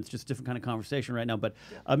see them. It's just a different kind of conversation right now. But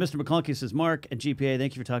Mr. McClunky says, Mark and GPA,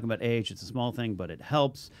 thank you for talking about age. It's a small thing, but it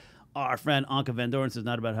helps. Our friend Anka Van Doren says,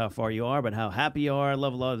 not about how far you are, but how happy you are. I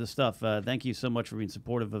love a lot of this stuff. Thank you so much for being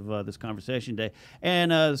supportive of this conversation today.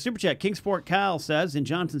 And Super Chat, Kingsport Cal says, in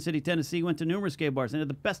Johnson City, Tennessee, went to numerous gay bars and had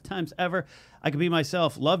the best times ever. I could be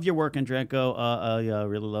myself. Love your work, Andreyko. I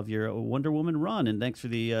really love your Wonder Woman run. And thanks for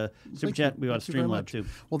the Super Chat. We got to Streamlab, too.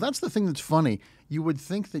 Well, that's the thing that's funny. You would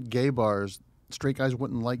think that gay bars, straight guys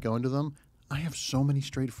wouldn't like going to them. I have so many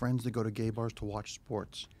straight friends that go to gay bars to watch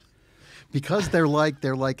sports. Because they're like,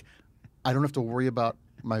 I don't have to worry about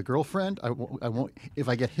my girlfriend. I won't. If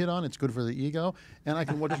I get hit on, it's good for the ego, and I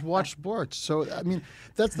can just watch sports. So I mean,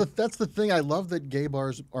 that's the thing. I love that gay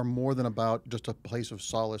bars are more than about just a place of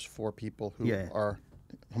solace for people who are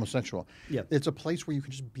homosexual. Yeah. It's a place where you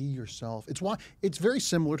can just be yourself. It's very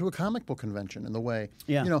similar to a comic book convention in the way.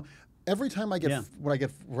 Yeah. You know, every time when I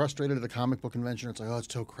get frustrated at a comic book convention, it's like, oh,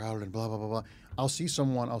 it's so crowded and blah blah blah blah. I'll see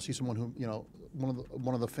someone who, you know,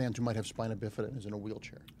 one of the fans who might have spina bifida and is in a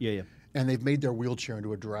wheelchair. Yeah. And they've made their wheelchair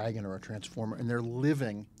into a dragon or a transformer, and they're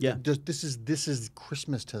living. Yeah. This is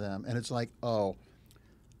Christmas to them, and it's like, oh,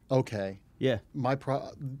 okay. Yeah.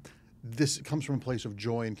 This comes from a place of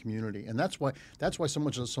joy and community, and that's why so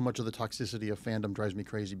much of the toxicity of fandom drives me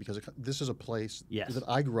crazy, because this is a place that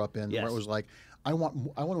I grew up in where it was like, I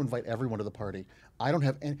want to invite everyone to the party. I don't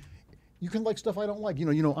have any. You can like stuff I don't like. You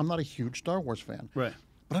know, I'm not a huge Star Wars fan. Right.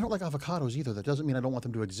 But I don't like avocados either. That doesn't mean I don't want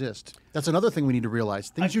them to exist. That's another thing we need to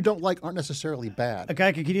realize. Things you don't like aren't necessarily bad.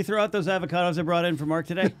 Okay, can you throw out those avocados I brought in for Mark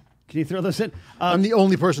today? Can you throw those in? I'm the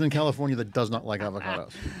only person in California that does not like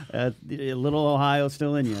avocados. A little Ohio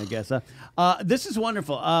still in you, I guess. This is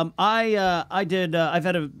wonderful. I've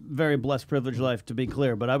had a very blessed, privileged life, to be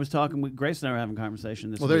clear. But I was talking with Grace, and I were having a conversation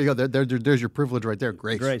this week. Well, there you go. There's your privilege right there,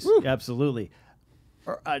 Grace. Grace, Woo! absolutely.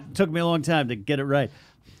 It took me a long time to get it right.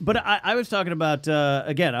 But I was talking about,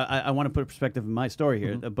 again, I want to put perspective in my story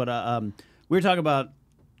here, but we were talking about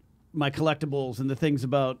my collectibles and the things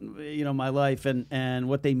about, you know, my life and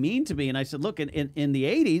what they mean to me. And I said, look, in the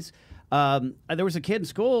 80s, there was a kid in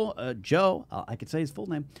school, Joe, I could say his full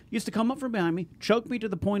name, used to come up from behind me, choke me to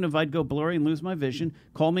the point of I'd go blurry and lose my vision,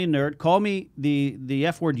 call me a nerd, call me the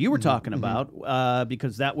F word you were talking about,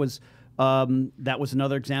 because that was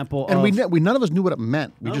another example. And of, we none of us knew what it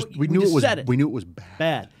meant. We knew it was said it. We knew it was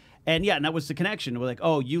bad. And yeah, and that was the connection. We're like,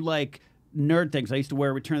 oh, you like nerd things. I used to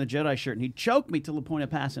wear a Return of the Jedi shirt, and he'd choke me till the point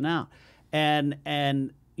of passing out.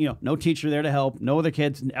 And you know, no teacher there to help, no other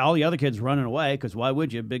kids, all the other kids running away, because why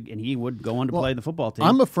would you? And he would go on to play the football team.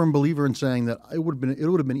 I'm a firm believer in saying that it would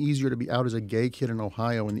have been easier to be out as a gay kid in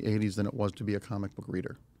Ohio in the 80s than it was to be a comic book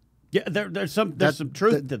reader. Yeah, there's some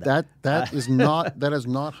truth to that. That is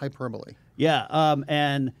not hyperbole. Yeah,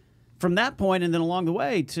 and from that point and then along the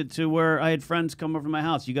way to where I had friends come over to my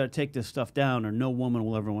house, you got to take this stuff down or no woman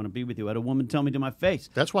will ever want to be with you. I had a woman tell me to my face.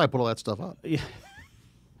 That's why I put all that stuff up. Yeah.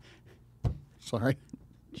 Sorry.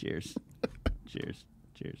 Cheers. Cheers.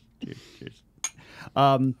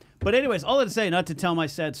 But anyways, all that to say, not to tell my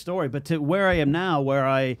sad story, but to where I am now, where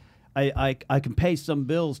I can pay some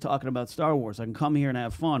bills talking about Star Wars. I can come here and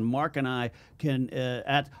have fun. Mark and I can,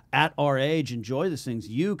 at our age, enjoy these things.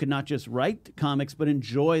 You can not just write comics, but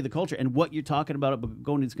enjoy the culture. And what you're talking about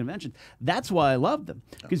going to these conventions, that's why I love them.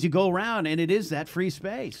 Because you go around, and it is that free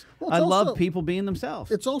space. Well, I love people being themselves.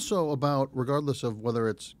 It's also about, regardless of whether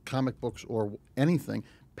it's comic books or anything,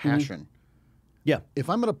 passion. Yeah. If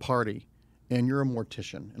I'm at a party and you're a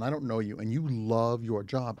mortician, and I don't know you, and you love your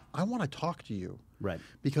job, I want to talk to you. Right.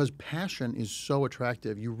 Because passion is so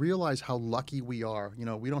attractive. You realize how lucky we are. You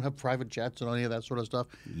know, we don't have private jets and any of that sort of stuff.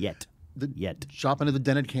 Yet. Shopping at the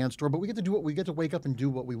dented can store, but we get to do we get to wake up and do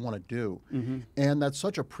what we want to do. And that's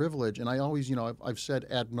such a privilege. And I always, you know, I've said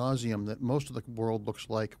ad nauseum that most of the world looks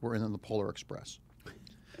like we're in the Polar Express.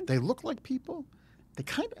 They look like people. They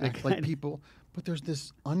kind of act like people, but there's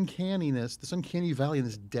this uncanniness, this uncanny valley, and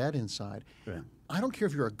this dead inside. Right. I don't care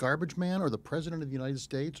if you're a garbage man or the president of the United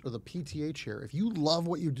States or the PTA chair. If you love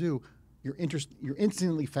what you do, you're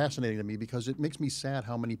instantly fascinating to me, because it makes me sad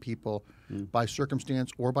how many people, by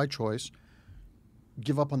circumstance or by choice,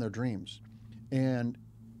 give up on their dreams. And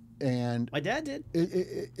my dad did.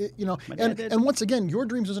 You know, and once again, your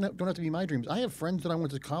dreams don't have to be my dreams. I have friends that I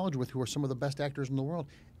went to college with who are some of the best actors in the world,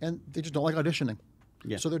 and they just don't like auditioning.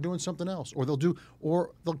 Yeah. So they're doing something else, or they'll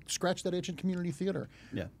scratch that itch in community theater.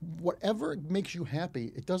 Yeah. Whatever makes you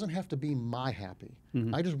happy, it doesn't have to be my happy.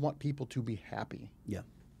 I just want people to be happy. Yeah.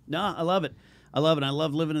 No, I love it. I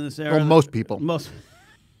love living in this era. Well, most people.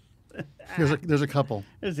 There's a couple.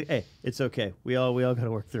 Hey, it's okay. We all got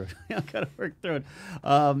to work through it. We all got to work through it.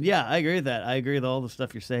 Yeah, I agree with that. I agree with all the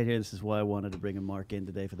stuff you're saying here. This is why I wanted to bring in Mark in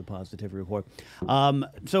today for the positivity report.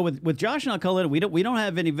 So with Josh and I'll call in. We don't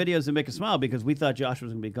have any videos that make us smile because we thought Josh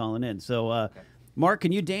was going to be calling in. So. Mark,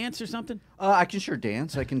 can you dance or something? I can sure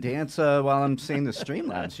dance. I can dance while I'm saying the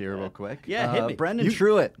Streamlabs here real quick. Yeah, hit me. Brendan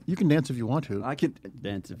Truitt. You can dance if you want to. I can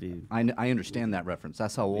dance if you. I understand that reference.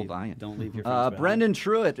 That's how old I am. Don't leave your friends behind. Brendan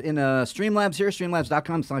Truitt in Streamlabs here,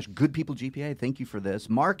 streamlabs.com/goodpeoplegpa. Thank you for this.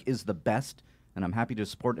 Mark is the best, and I'm happy to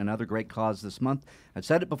support another great cause this month. I've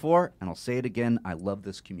said it before, and I'll say it again. I love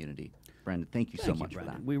this community. Brendan, thank you so much for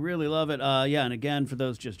that. We really love it. Yeah, and again, for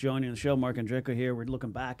those just joining the show, Marc Andreyko here. We're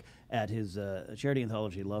looking back at his charity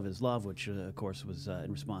anthology, Love is Love, which, of course, was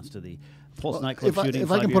in response to the Pulse nightclub shooting.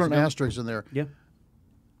 If I can put an asterisk in there, yeah,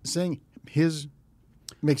 saying his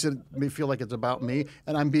makes it me feel like it's about me,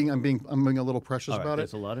 and I'm being a little precious about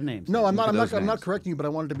there's it. a lot of names. No, I'm not correcting you, but I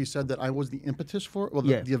wanted to be said that I was the impetus for it. Well,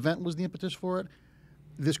 the event was the impetus for it.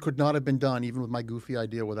 This could not have been done, even with my goofy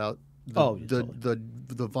idea, without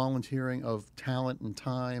the volunteering of talent and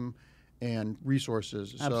time and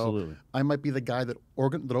resources. Absolutely. So I might be the guy that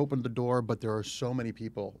opened the door, but there are so many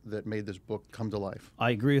people that made this book come to life.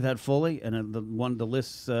 I agree with that fully, and the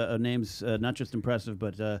list of names not just impressive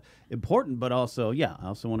but important, but also I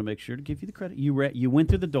also want to make sure to give you the credit. You went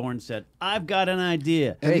through the door and said, "I've got an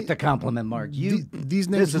idea." Take the compliment, Mark. These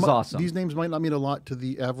names this is awesome. These names might not mean a lot to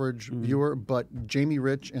the average viewer, but Jamie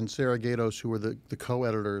Rich and Sarah Gatos, who are the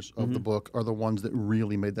co-editors of the book, are the ones that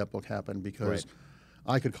really made that book happen because.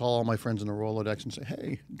 I could call all my friends in the Rolodex and say,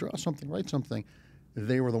 hey, draw something, write something.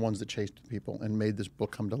 They were the ones that chased people and made this book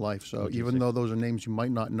come to life. So even though those are names you might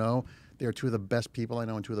not know, they are two of the best people I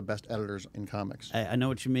know and two of the best editors in comics. I know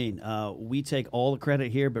what you mean. We take all the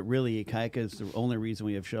credit here, but really Ikaika is the only reason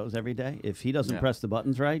we have shows every day. If he doesn't press the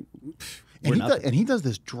buttons right, and he does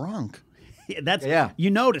this drunk. You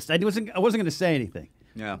noticed. I wasn't going to say anything.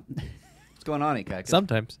 Yeah. What's going on, Ikaika?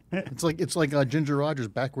 Sometimes. It's like Ginger Rogers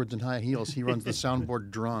backwards in high heels. He runs the soundboard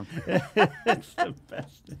drunk. It's the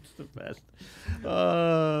best. It's the best.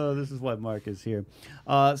 Oh, this is why Mark is here.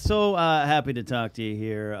 So happy to talk to you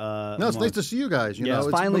here. No, it's nice to see you guys. You know, it's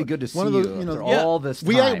finally good to see you after all this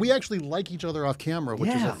time. We actually like each other off camera, which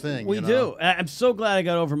is a thing. We do. I'm so glad I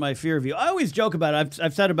got over my fear of you. I always joke about it.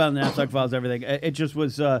 I've said about it in the Napzok Files, everything. It just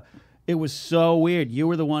was... It was so weird. You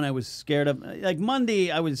were the one I was scared of. Like Monday,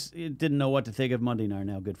 didn't know what to think of. Monday and I are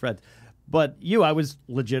now good friends. But you, I was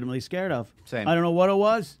legitimately scared of. Same. I don't know what it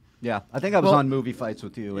was. Yeah, I think I was on movie fights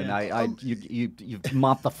with you, and you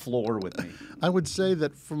mopped the floor with me. I would say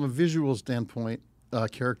that from a visual standpoint,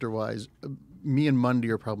 character-wise, me and Monday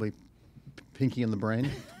are probably Pinky in the Brain.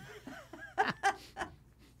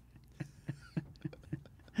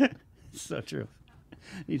 So true.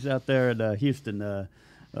 He's out there in Houston.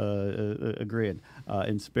 Agreeing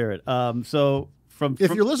in spirit. So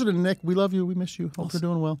if you're listening, Nick, we love you. We miss you. Hope you're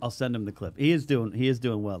doing well. I'll send him the clip. He is doing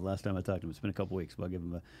well. Last time I talked to him, it's been a couple weeks, but I'll give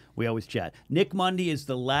him we always chat. Nick Mundy is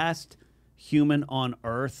the last human on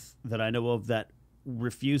Earth that I know of that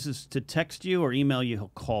refuses to text you or email you.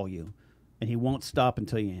 He'll call you, and he won't stop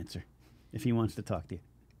until you answer if he wants to talk to you.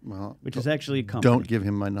 Well, which is actually comforting. Don't give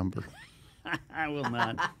him my number. I will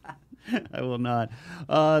not. I will not.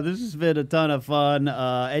 This has been a ton of fun.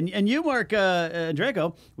 And you, Marc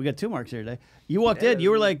Andreyko, we got two Marks here today. You walked in. You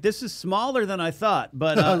were like, "This is smaller than I thought,"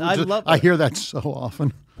 but I love. I hear that so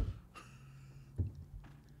often.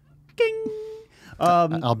 Ding.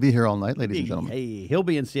 I'll be here all night, ladies and gentlemen. Hey, he'll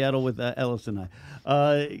be in Seattle with Ellis and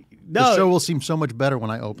I. No, the show will seem so much better when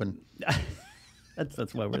I open.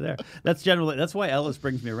 That's why we're there. That's why Ellis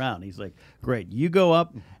brings me around. He's like, "Great, you go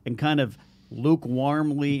up and kind of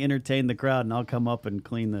lukewarmly entertain the crowd, and I'll come up and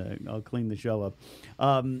clean the show up."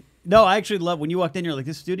 No, I actually love when you walked in. You're like,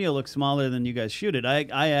 "This studio looks smaller than you guys shoot it."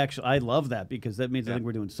 I love that because that means I think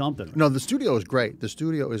we're doing something. Right. No, the studio is great. The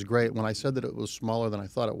studio is great. When I said that it was smaller than I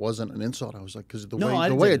thought, it wasn't an insult. I was like, because the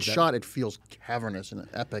way it's shot, it feels cavernous and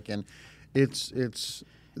epic, and it's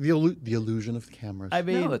the illusion of the cameras. I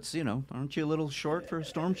mean, aren't you a little short for a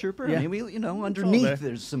stormtrooper? Yeah. I mean, underneath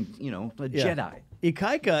there's some, a Jedi.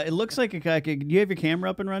 Ikaika, it looks like Ikaika. Do you have your camera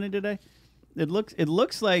up and running today? It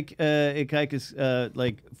looks like Ikaika's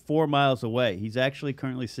like 4 miles away. He's actually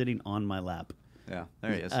currently sitting on my lap. Yeah,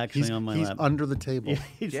 there he is. Actually on my lap. He's under the table. Yeah,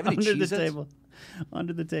 he's Do you have any under the Cheez-Its? table.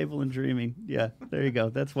 Under the table and dreaming. Yeah, there you go.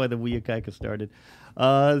 That's why the GPACharity started.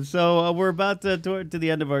 So we're about to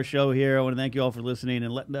the end of our show here. I want to thank you all for listening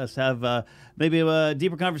and letting us have maybe a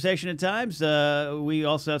deeper conversation at times. We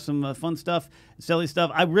also have some fun stuff, silly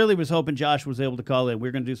stuff. I really was hoping Josh was able to call in.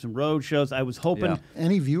 We're going to do some road shows. I was hoping. Yeah.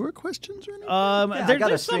 Any viewer questions or anything? I got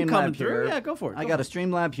there's a some Streamlab coming here. through. Yeah, go for it. I got a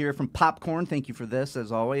Streamlab here from Popcorn. Thank you for this,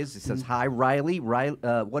 as always. It says, "Hi, Riley.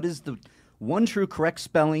 What is the one true correct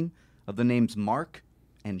spelling of the names Mark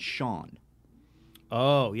and Sean?"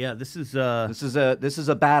 Oh yeah, this is This is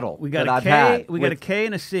a battle. we got that a I've K. had We got a with- K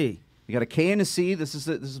and a C. We got a K and a C. This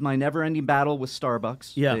is my never-ending battle with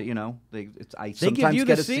Starbucks. Yeah. I They give sometimes you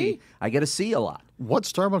get the a C? C. I get a C a lot. What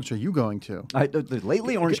Starbucks are you going to?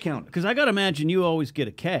 Lately, Orange County. Because I got to imagine you always get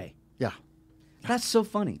a K. Yeah, That's so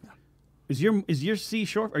funny. Is your C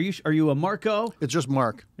short? Are you a Marco? it's just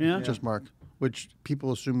Mark. Yeah? It's just Mark. Which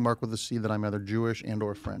people assume Mark with a C that I'm either Jewish and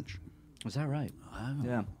or French. Is that right?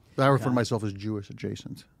 Yeah. But I refer to myself as Jewish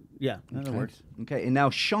adjacent. Yeah, that works. Okay, and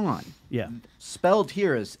now Sean. Yeah. Spelled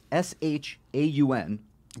here as Shaun.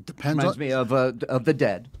 Depends Reminds on me of the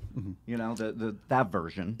Dead. You know, that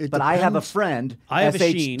version. It but I have a depends. friend. I have a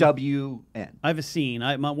Sheen. SHWN. I have a scene.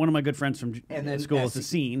 One of my good friends from And then school is a S-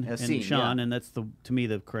 scene, a and scene, Sean, yeah. and that's to me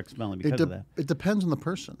the correct spelling It, because of that. it depends on the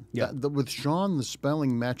person. Yeah. With Sean, the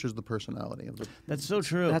spelling matches the personality of the. That's so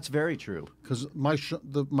true. That's very true. Because my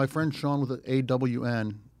friend Sean with an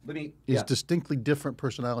AWN Let me. is yeah. distinctly different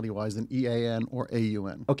personality-wise than EAN or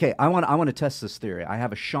AUN. Okay, I want to test this theory. I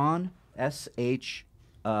have a Sean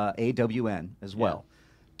SHAWN as well.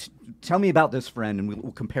 Tell me about this friend, and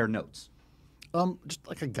we'll compare notes. Just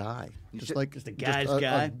like a guy, just a guy's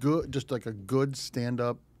guy? just like a good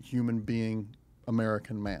stand-up human being,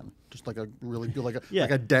 American man. Just like a really good, like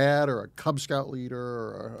a dad or a Cub Scout leader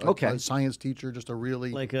or a science teacher. Just a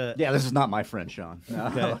really like a Yeah, this is not my friend Sean. No.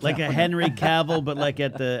 okay, like a Henry Cavill, but like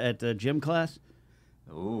at the gym class.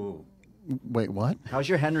 Ooh. Wait, what? How's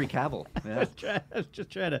your Henry Cavill? Yeah. I was just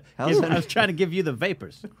trying to. How's I that? was trying to give you the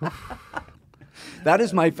vapors. That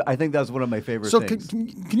is I think that's one of my favorite So things. can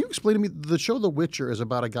you explain to me? The show The Witcher is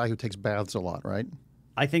about a guy who takes baths a lot, right?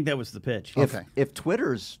 I think that was the pitch. If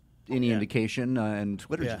Twitter's any indication, and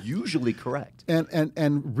Twitter's usually correct.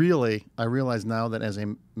 And really, I realize now that as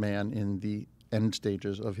a man in the end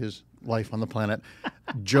stages of his life on the planet,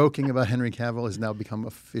 joking about Henry Cavill has now become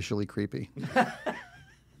officially creepy.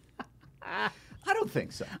 I don't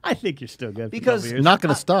think so. I think you're still good. Because- for a couple years. Not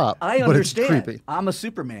going to stop. I but it's understand. creepy. I'm a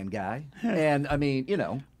Superman guy, and I mean,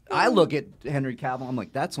 I look at Henry Cavill. I'm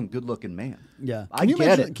like, that's some good-looking man. Yeah. I Can you get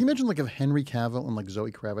imagine, it. Can you imagine like if Henry Cavill and like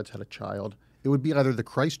Zoe Kravitz had a child? It would be either the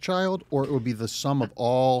Christ child or it would be the sum of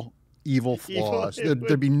all evil flaws.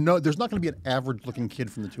 There'd be there's not going to be an average-looking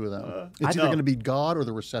kid from the two of them. It's either going to be God or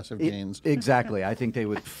the recessive genes. Exactly. I think they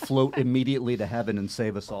would float immediately to heaven and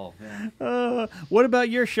save us all. Yeah. What about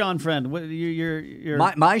your Sean friend? What your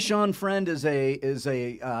My Sean friend is I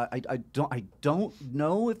don't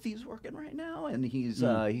know if he's working right now, and he's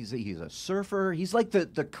a surfer. He's like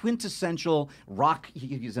the quintessential rock.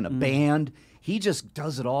 He's in a band. He just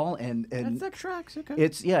does it all, and that tracks. Okay.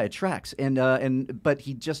 it tracks, but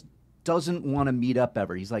he just doesn't want to meet up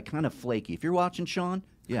ever. He's like kind of flaky. If you're watching Sean,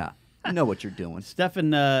 yeah, you know what you're doing.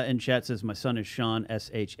 Stefan in chat says my son is Sean,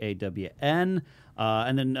 SHAWN.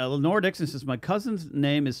 And then Lenore Dixon says my cousin's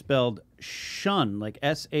name is spelled Shun, like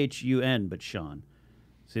SHUN, but Sean.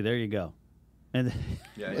 See, there you go. And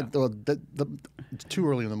It's too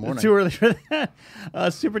early in the morning. too early for that.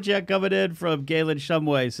 Super chat coming in from Galen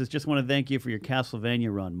Shumway says, just want to thank you for your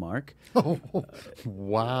Castlevania run, Mark.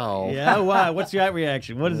 Wow. Yeah, wow. What's your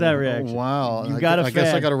reaction? What is that reaction? Wow. You got a I guess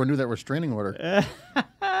I fan. got to renew that restraining order.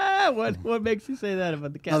 What makes you say that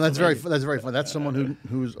about the Castlevania? No, that's very fun. That's someone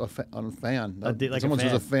who's a fan. like a someone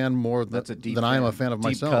who's a fan more That's a deep than I am a fan. fan of Deep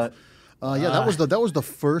myself. cut. Yeah, that was the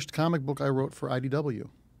first comic book I wrote for IDW.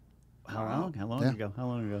 How long? How long Yeah. ago? How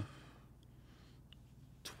long ago?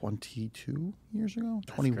 22 years ago,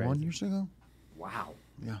 21 crazy. years ago. Wow,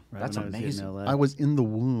 Yeah, Right that's when I was in amazing. LA. I was in the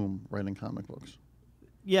womb writing comic books.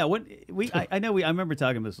 Yeah, I know I remember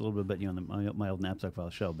talking about this a little bit, but on my old Napzok File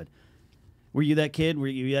show. But were you that kid? Were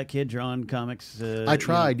you that kid drawing comics? I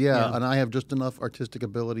tried, and I have just enough artistic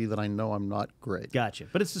ability that I know I'm not great. Gotcha.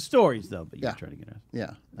 But it's the stories, though. But you're Yeah. trying to get it.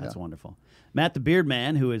 Yeah, That's yeah. wonderful. Matt the Beard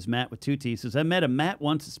Man, who is Matt with 2 T's, says, I met a Matt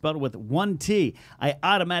once spelled with 1 T. I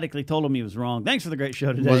automatically told him he was wrong. Thanks for the great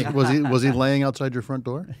show today. Was he laying outside your front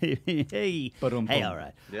door? Hey, Ba-dum-bum. all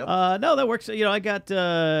right. Yep. No, that works. I got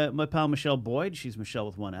my pal Michelle Boyd. She's Michelle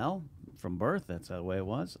with 1 L. from birth. That's the way it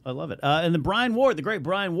was. I love it. And then Brian Ward, the great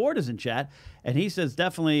Brian Ward, is in chat, and he says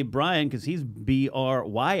definitely Brian because he's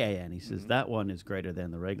Bryan. He says that one is greater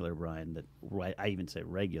than the regular Brian. That I even say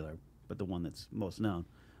regular, but the one that's most known.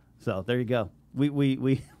 So there you go. We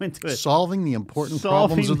went to it. Solving the important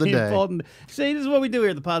problems of the day. See, this is what we do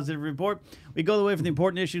here at the Positive Report. We go the way from the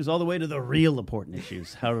important issues all the way to the real important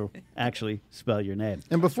issues. How to actually spell your name.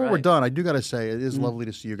 And before we're done, I do got to say it is lovely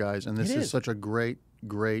to see you guys, and this It is is. such a great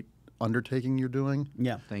undertaking you're doing.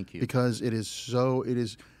 Yeah. Thank you. Because it is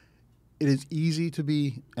easy to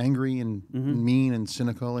be angry and mean and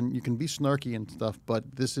cynical, and you can be snarky and stuff, but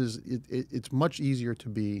it's much easier to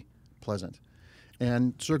be pleasant.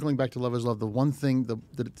 And circling back to Love is Love, the one thing, the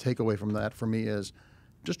takeaway from that for me is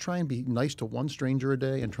just try and be nice to one stranger a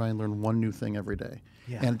day and try and learn one new thing every day.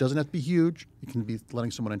 Yeah. And it doesn't have to be huge. It can be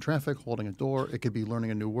letting someone in traffic, holding a door. It could be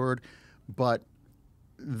learning a new word. But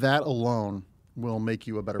that alone will make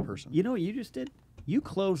you a better person. You know what you just did? You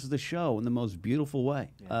closed the show in the most beautiful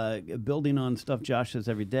way, building on stuff Josh says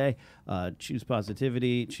every day. Choose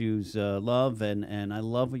positivity, choose love, and I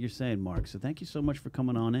love what you're saying, Mark. So thank you so much for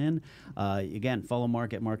coming on in. Again, follow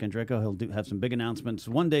Mark at Marc Andreyko. He'll have some big announcements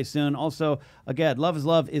one day soon. Also, again, Love is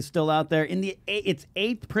Love is still out there. It's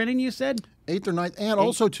 8th printing, you said? 8th or 9th. And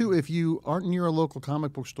also, too, if you aren't near a local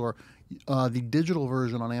comic book store, the digital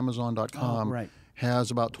version on Amazon.com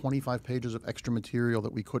has about 25 pages of extra material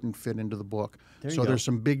that we couldn't fit into the book. There's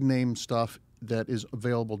some big name stuff that is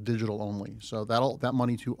available digital only. So that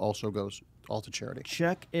money too also goes all to charity.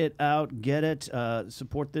 Check it out. Get it.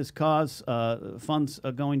 Support this cause. Funds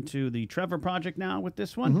are going to the Trevor Project now with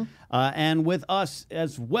this one. And with us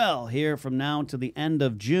as well here from now to the end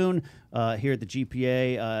of June here at the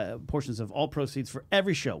GPA. Portions of all proceeds for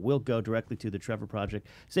every show will go directly to the Trevor Project,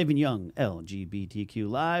 saving young LGBTQ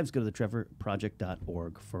lives. Go to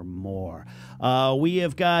thetrevorproject.org for more. We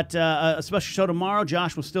have got a special show tomorrow.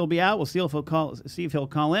 Josh will still be out. We'll see if he'll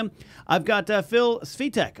call in. I've got Phil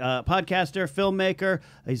Svitek, podcaster, filmmaker.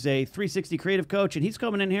 He's a 360 creative coach, and he's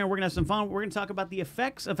coming in here. We're going to have some fun. We're going to talk about the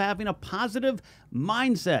effects of having a positive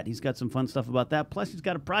mindset. He's got some fun stuff about that. Plus, he's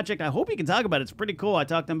got a project I hope he can talk about. It's pretty cool. I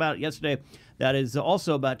talked to him about it yesterday. That is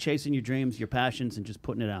also about chasing your dreams, your passions, and just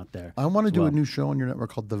putting it out there. I want to do a new show on your network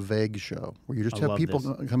called The Vague Show, where you just have people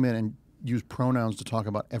come in and use pronouns to talk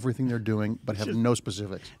about everything they're doing, but have no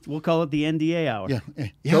specifics. We'll call it the NDA Hour.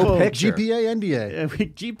 Go picture. GPA,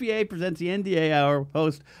 NDA. GPA presents the NDA Hour.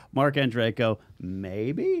 Host Marc Andreyko.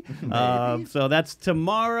 Maybe. So that's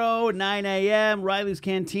tomorrow, 9 a.m. Riley's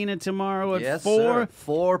Cantina tomorrow at 4. Sir.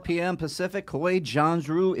 4 p.m. Pacific. Koi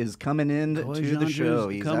Janjru is coming in to the show.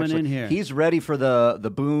 He's coming in here. He's ready for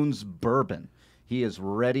the Boone's Bourbon. He is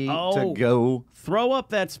ready to go. Throw up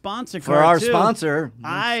that sponsor card, For our too. sponsor.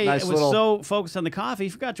 I was so focused on the coffee,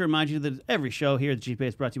 forgot to remind you that every show here at the GPA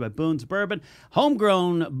is brought to you by Boone's Bourbon.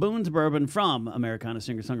 Homegrown Boone's Bourbon from Americana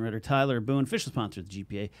singer-songwriter Tyler Boone, official sponsor of the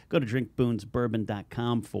GPA. Go to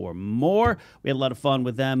drinkboonesbourbon.com for more. We had a lot of fun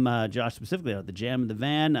with them, Josh specifically, at the Jam in the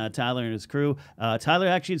Van, Tyler and his crew. Tyler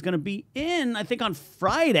actually is going to be in, I think, on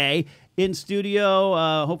Friday in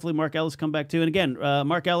studio. Hopefully Mark Ellis come back too. And again,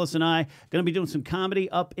 Mark Ellis and I going to be doing some comedy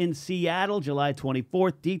up in Seattle, July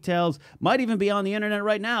 24th. Details might even be on the internet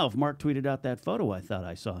right now if Mark tweeted out that photo I thought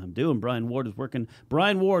I saw him do. And Brian Ward is working.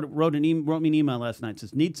 Brian Ward wrote me an email last night.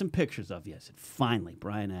 Says, need some pictures of you. I said, finally.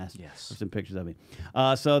 Brian asked for some pictures of me.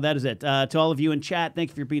 So that is it. To all of you in chat, thank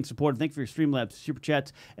you for being supportive. Thank you for your Streamlabs, Super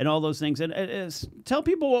Chats, and all those things. And tell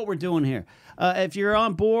people what we're doing here. If you're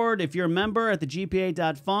on board, if you're a member at the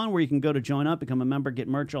GPA.fun, where you can go to join up, become a member, get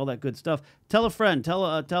merch, all that good stuff. Tell a friend.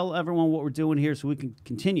 Tell everyone what we're doing here so we can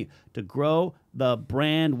continue to grow the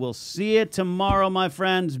brand. We'll see you tomorrow, my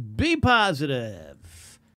friends. Be positive.